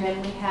 And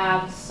then we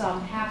have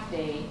some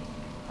half-day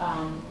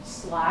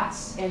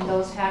slots, and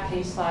those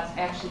half-day slots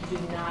actually do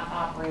not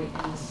operate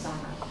in the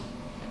summer.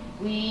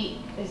 We,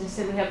 as I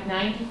said, we have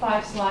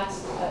 95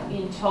 slots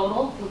in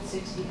total, with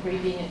 63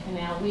 being at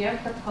Canal. We are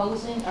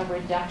proposing a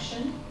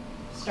reduction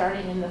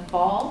starting in the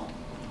fall.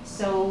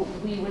 So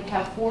we would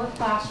have 4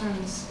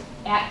 classrooms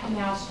at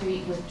Canal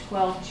Street with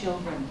 12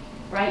 children.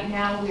 Right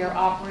now, we are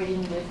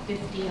operating with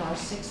 15 or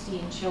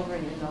 16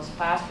 children in those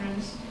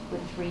classrooms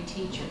with 3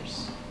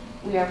 teachers.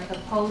 We are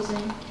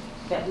proposing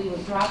that we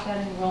would drop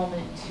that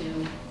enrollment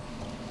to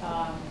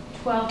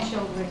 12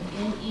 children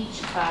in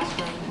each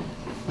classroom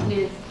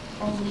with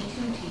only 2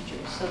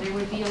 teachers. So there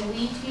would be a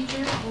lead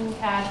teacher who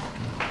had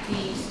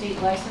the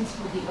state license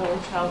with the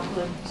early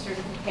childhood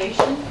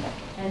certification,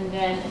 and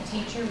then a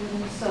teacher with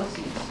an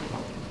associate's degree.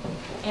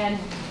 And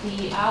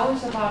the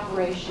hours of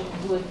operation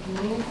would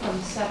move from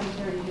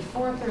 7:30 to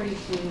 4:30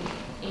 to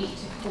 8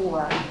 to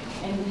 4.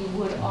 And we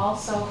would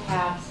also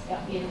have,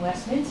 in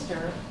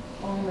Westminster,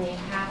 only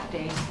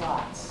half-day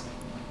slots.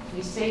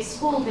 We say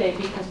school day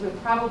because we're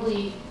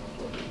probably,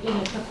 in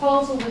the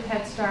proposal with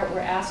Head Start, we're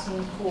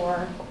asking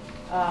for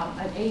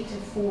an 8 to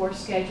 4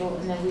 schedule,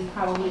 and then we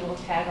probably will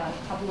tag on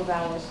a couple of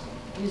hours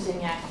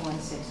using Act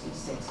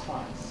 166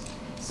 funds.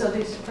 So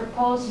there's a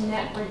proposed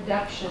net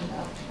reduction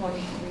of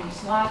 23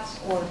 slots,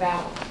 or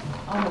about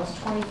almost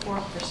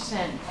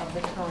 24% of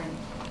the current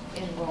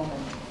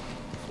enrollment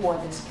for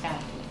this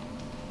county.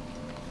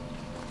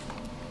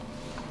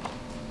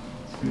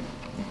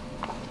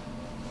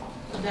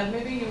 Deb,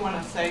 maybe you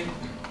want to say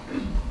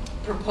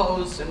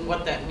proposed and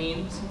what that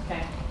means?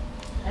 Okay.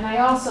 And I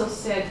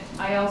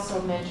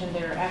also mentioned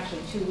there are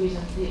actually 2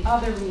 reasons. The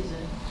other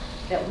reason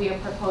that we are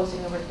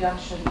proposing a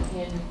reduction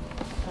in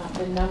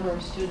the number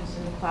of students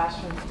in the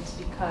classroom is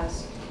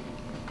because,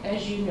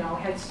 as you know,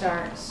 Head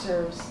Start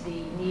serves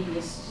the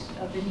neediest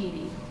of the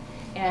needy.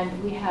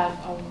 And we have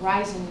a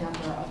rising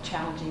number of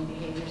challenging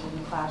behaviors in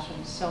the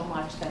classroom, so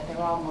much that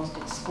they're almost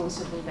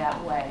exclusively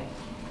that way.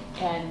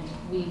 And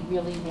we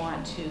really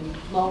want to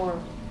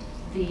lower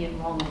the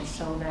enrollment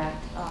so that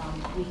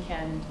we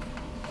can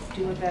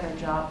do a better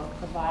job of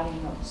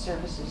providing those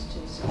services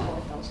to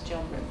support those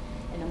children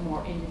in a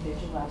more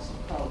individualized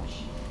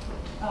approach.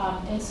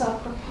 And so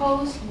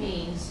proposed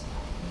means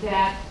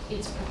that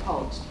it's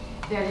proposed,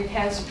 that it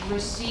has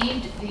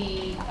received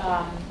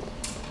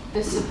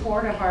the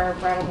support of our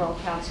Brattleboro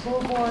Town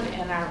School Board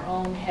and our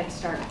own Head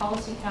Start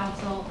Policy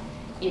Council.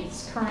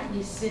 It's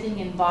currently sitting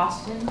in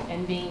Boston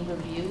and being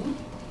reviewed.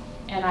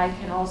 And I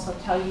can also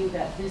tell you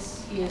that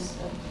this is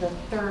the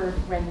 3rd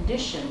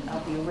rendition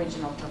of the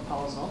original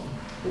proposal,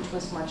 which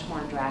was much more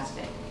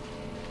drastic.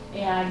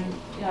 And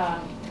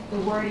the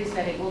word is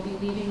that it will be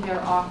leaving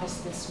their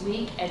office this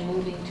week and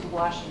moving to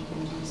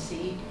Washington,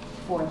 D.C.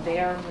 for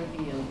their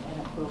review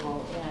and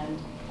approval. And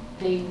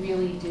they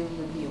really do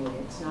review it.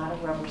 It's not a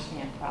rubber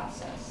stamp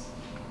process.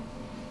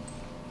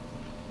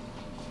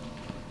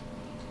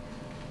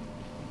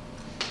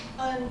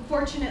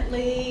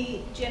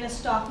 Unfortunately, Janice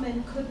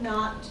Stockman could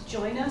not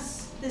join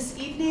us this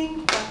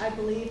evening, but I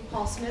believe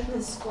Paul Smith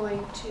is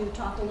going to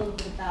talk a little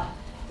bit about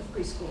the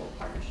preschool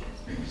partnership.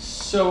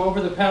 So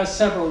over the past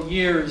several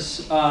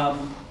years,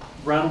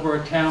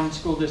 Brattleboro Town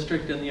School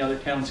District and the other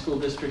town school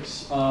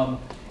districts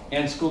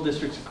and school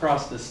districts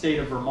across the state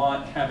of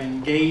Vermont have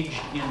engaged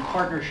in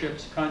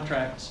partnerships,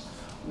 contracts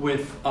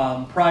with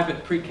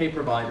private pre-K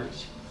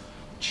providers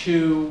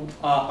to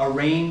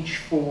arrange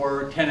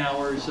for 10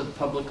 hours of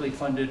publicly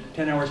funded,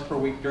 10 hours per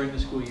week during the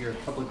school year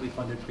of publicly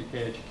funded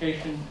pre-K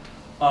education.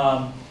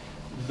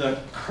 The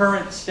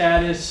current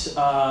status,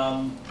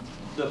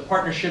 the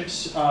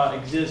partnerships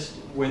exist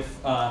with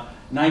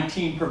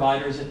 19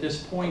 providers at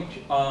this point.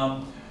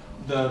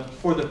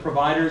 For the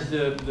providers,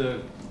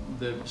 the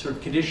sort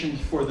of conditions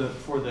for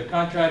the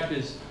contract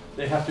is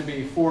they have to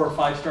be 4 or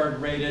 5-star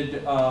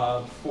rated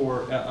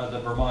for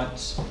the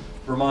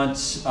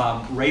Vermont's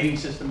rating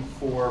system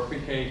for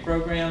pre-K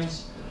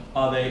programs.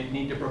 They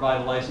need to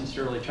provide a licensed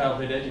early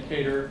childhood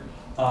educator,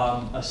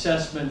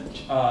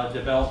 assessment,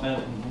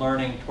 development, and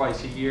learning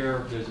twice a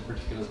year. There's a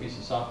particular piece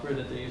of software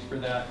that they use for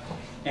that,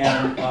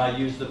 and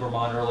use the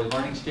Vermont Early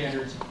Learning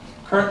Standards.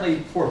 Currently,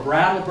 for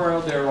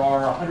Brattleboro, there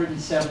are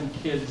 107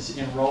 kids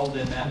enrolled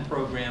in that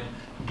program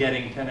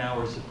getting 10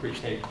 hours of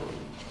pre-K per week.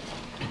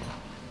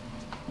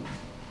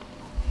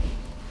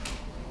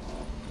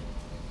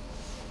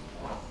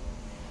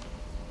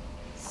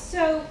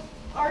 So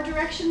our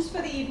directions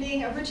for the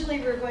evening, originally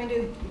we were going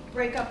to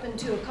break up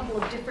into a couple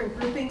of different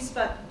groupings,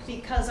 but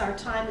because our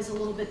time is a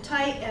little bit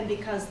tight and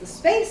because the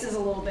space is a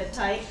little bit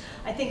tight,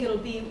 I think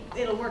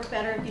it'll work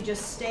better if you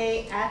just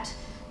stay at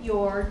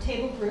your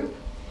table group.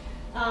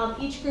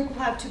 Each group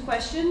will have 2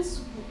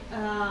 questions.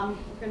 We're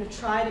going to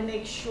try to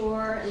make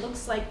sure, it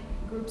looks like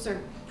groups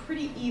are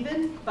pretty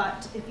even,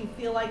 but if you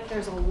feel like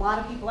there's a lot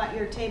of people at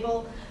your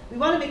table, we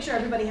want to make sure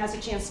everybody has a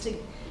chance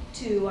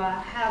to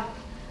have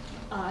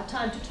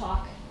time to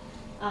talk.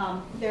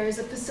 There is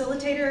a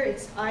facilitator.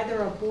 It's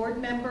either a board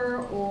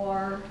member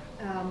or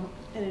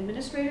an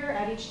administrator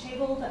at each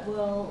table that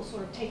will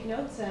sort of take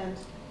notes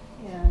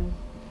and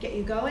get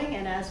you going.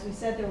 And as we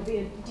said, there will be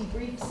a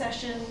debrief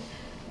session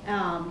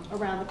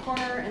around the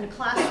corner in a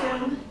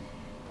classroom.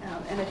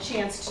 and a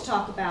chance to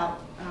talk about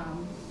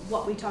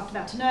what we talked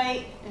about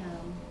tonight,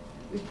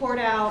 report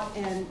out,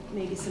 and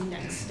maybe some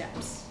next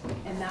steps.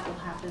 And that will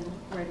happen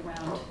right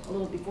around a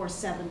little before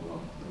 7.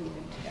 We'll leave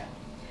him to go.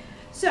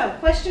 So,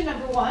 question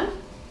number 1.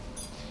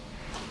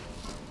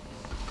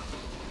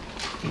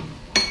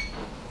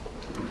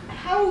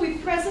 How are we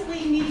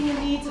presently meeting the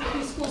needs of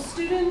preschool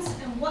students,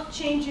 and what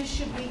changes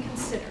should we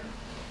consider?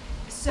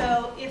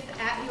 So, if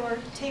at your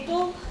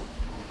table,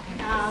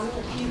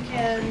 you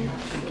can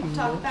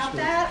talk about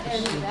that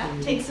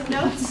and take some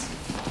notes.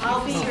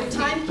 I'll be your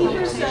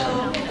timekeeper, so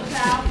in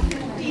about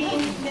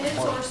 15 minutes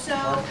or so,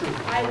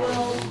 I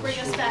will bring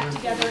us back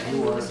together and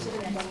move us to the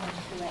next one.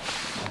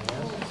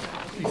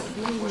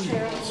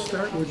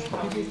 Start with,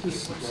 people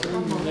just say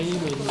your name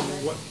and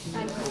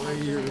why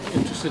you're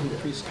interested in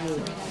preschool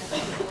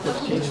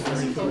education, or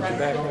anything with your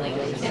background.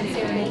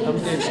 I'm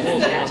Dave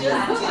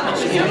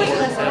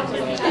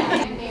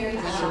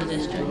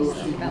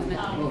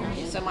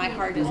Scholl. So my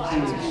heart is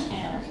recognizing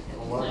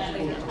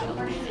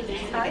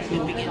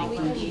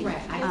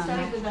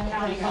the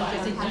value of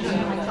education.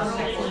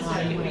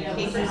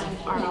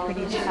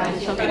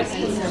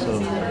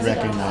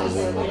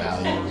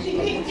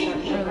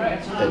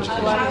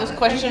 This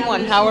question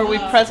 1, how are we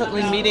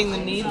presently meeting the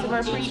needs of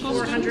our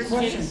preschool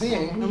students?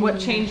 And what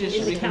changes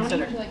should we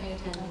consider?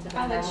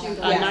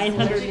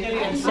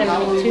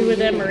 972 of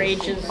them are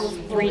ages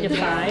 3 to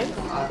 5.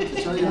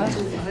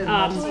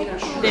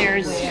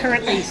 There's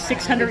currently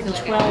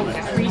 612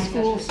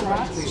 preschool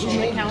slots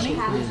in the county.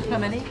 How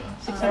many?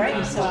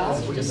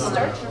 612. Just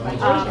start.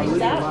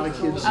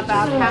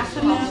 About half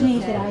of them.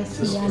 Need that I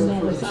see on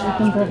that is that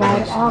we can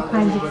provide all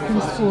kinds of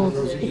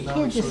preschools. The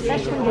kids,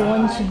 especially the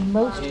ones who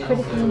most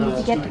critically need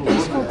to get to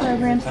preschool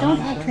programs, don't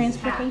have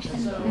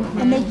transportation,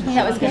 and they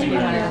can't get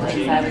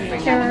there.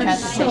 There are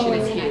so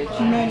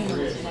many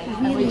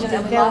really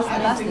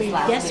developmentally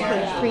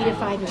desperate 3 to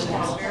 5 year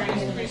olds.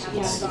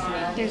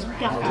 There's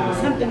got to be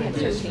something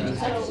that's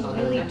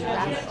really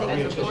drastic.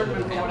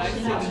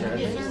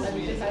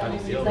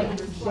 Like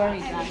very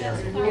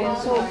drastic.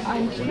 So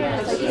I'm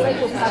curious, I feel like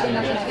we'll probably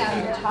not have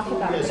time to talk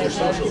about it.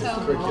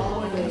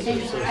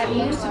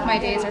 Most of my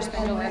days are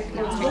spent over at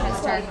the district head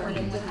start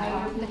working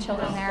with the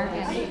children there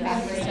and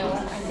families. So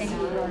I think,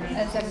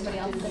 as everybody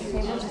else at the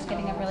table, just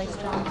getting a really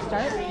strong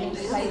start.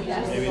 Like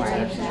that's where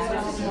I'm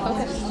focused.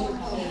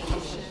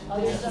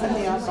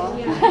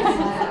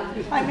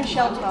 I'm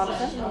Michelle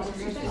Thompson.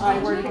 I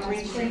work at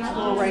Green Street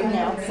School right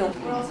now. So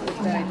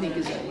that I think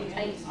is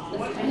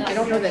I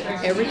don't know that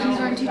every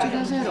kindergarten teacher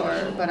does it,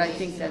 but I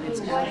think that it's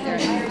kind of their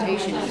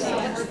invitation is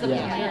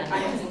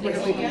what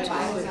do we do?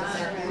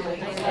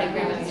 I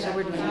agree with you. So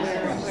we're doing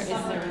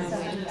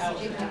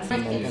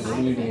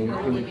leading,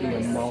 it would be a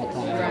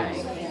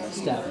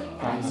multi-step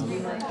process.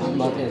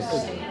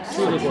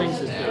 Two of the things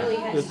that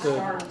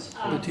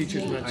the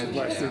teachers mentioned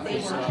last week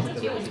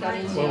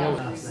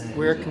was,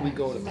 where can we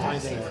go to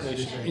find that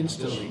information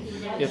instantly?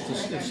 If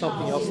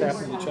something else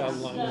happened to the child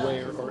along the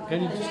way, or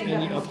any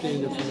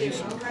updated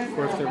information,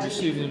 or if they're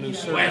receiving a new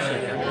service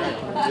and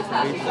interacting with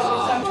different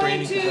agencies,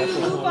 training, because that's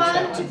what Move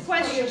on to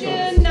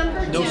question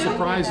number 2. No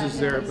surprises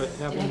there, but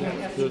having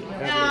a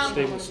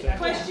stable staff.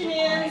 Question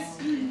is,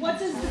 what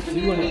does the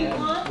community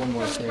want from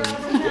Brattleboro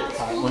Town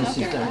School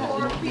District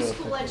for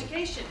preschool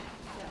education?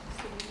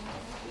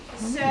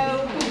 So,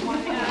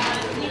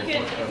 you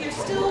can, if you're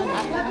still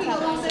working a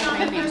little bit on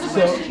the first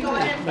question, go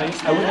ahead. I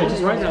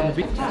just write down the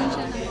beat.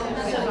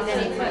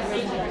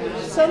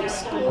 Some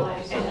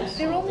schools,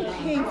 they're only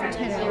paying for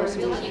 10 hours a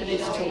week for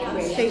these children.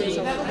 The state is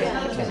only paying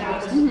for 10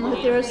 hours.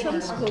 But there are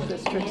some school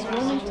districts,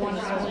 Wilmington is one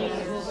of them,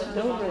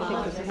 Dover, I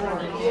think, is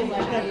another.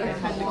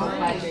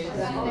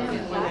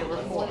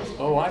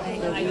 Oh, I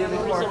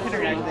Before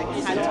kindergarten, they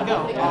had to go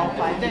all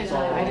 5 days.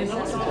 I didn't know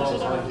what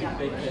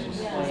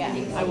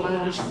I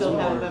wanted to still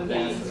have them be.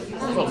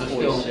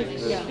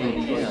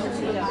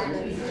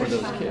 for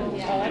those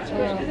kids. Oh, that's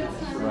great.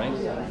 Right?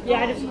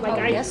 Yeah, I just, like,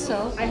 I guess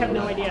so. I have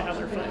no idea how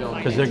they're funded.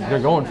 Because they're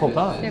going full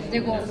time. If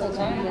they're going full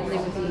time, then they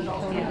would be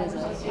counted as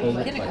a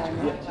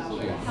kindergarten.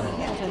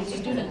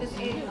 Student.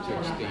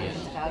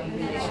 About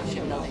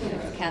relationship building. If you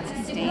can't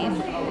sustain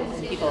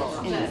people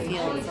in the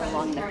field for a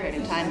long enough period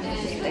of time,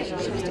 these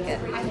relationships to get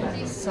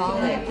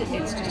solid,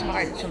 it's just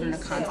hard. Children are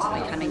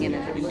constantly coming in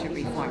and having to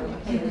reform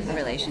the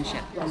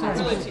relationship. So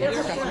it's They're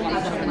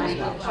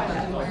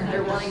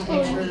wanting to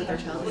make sure that their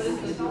child is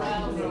going to do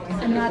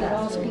I'm not at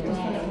all speaking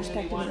from the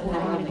perspective of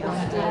coordinating.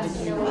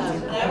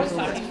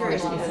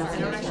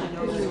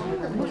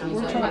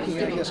 We're talking,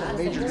 I guess, a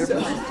major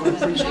difference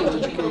between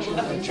preschool education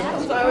and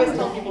child. So I always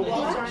tell people,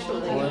 well,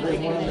 Or are they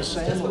one and the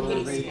same, or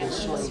are they the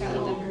same?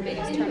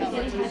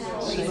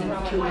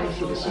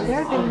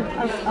 There have been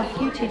a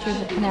few teachers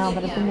at Canal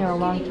that have been there a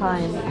long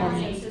time,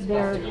 and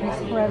they're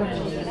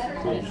incredibly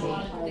dedicated.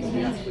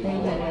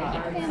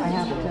 I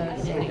have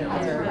to say,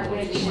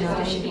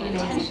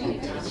 they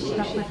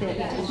stuck with it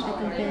thick and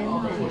thin,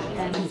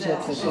 and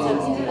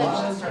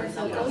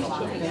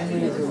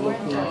Families are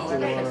looking for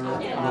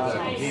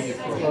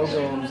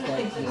programs that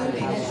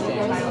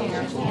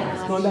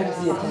going back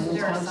to the attendance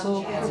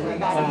council,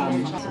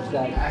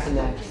 that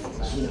connects,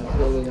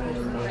 building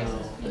on,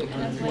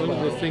 One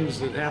of the things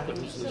that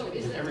happens,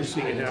 we're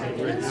seeing it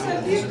happen right now. So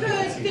if you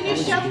could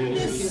finish up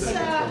this,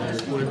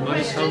 When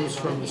money comes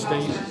from the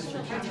state,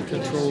 the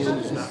control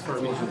is not for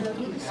me.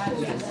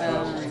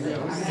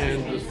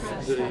 And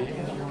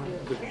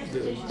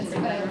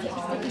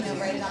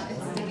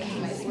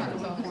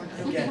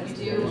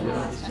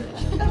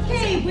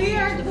okay, we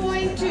are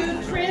going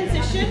to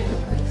transition,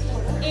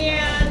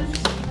 and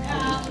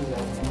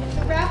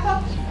the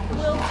wrap-up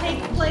will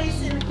take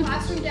place in the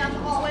classroom down the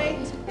hallway.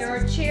 There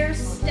are chairs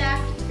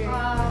stacked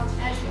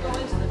as you go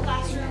into the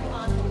classroom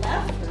on the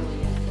left.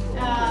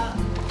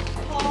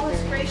 Paul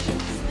has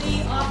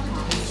graciously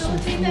offered to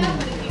facilitate that,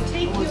 but if you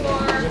take your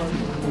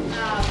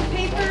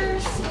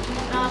papers,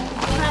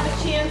 you'll have a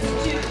chance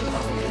to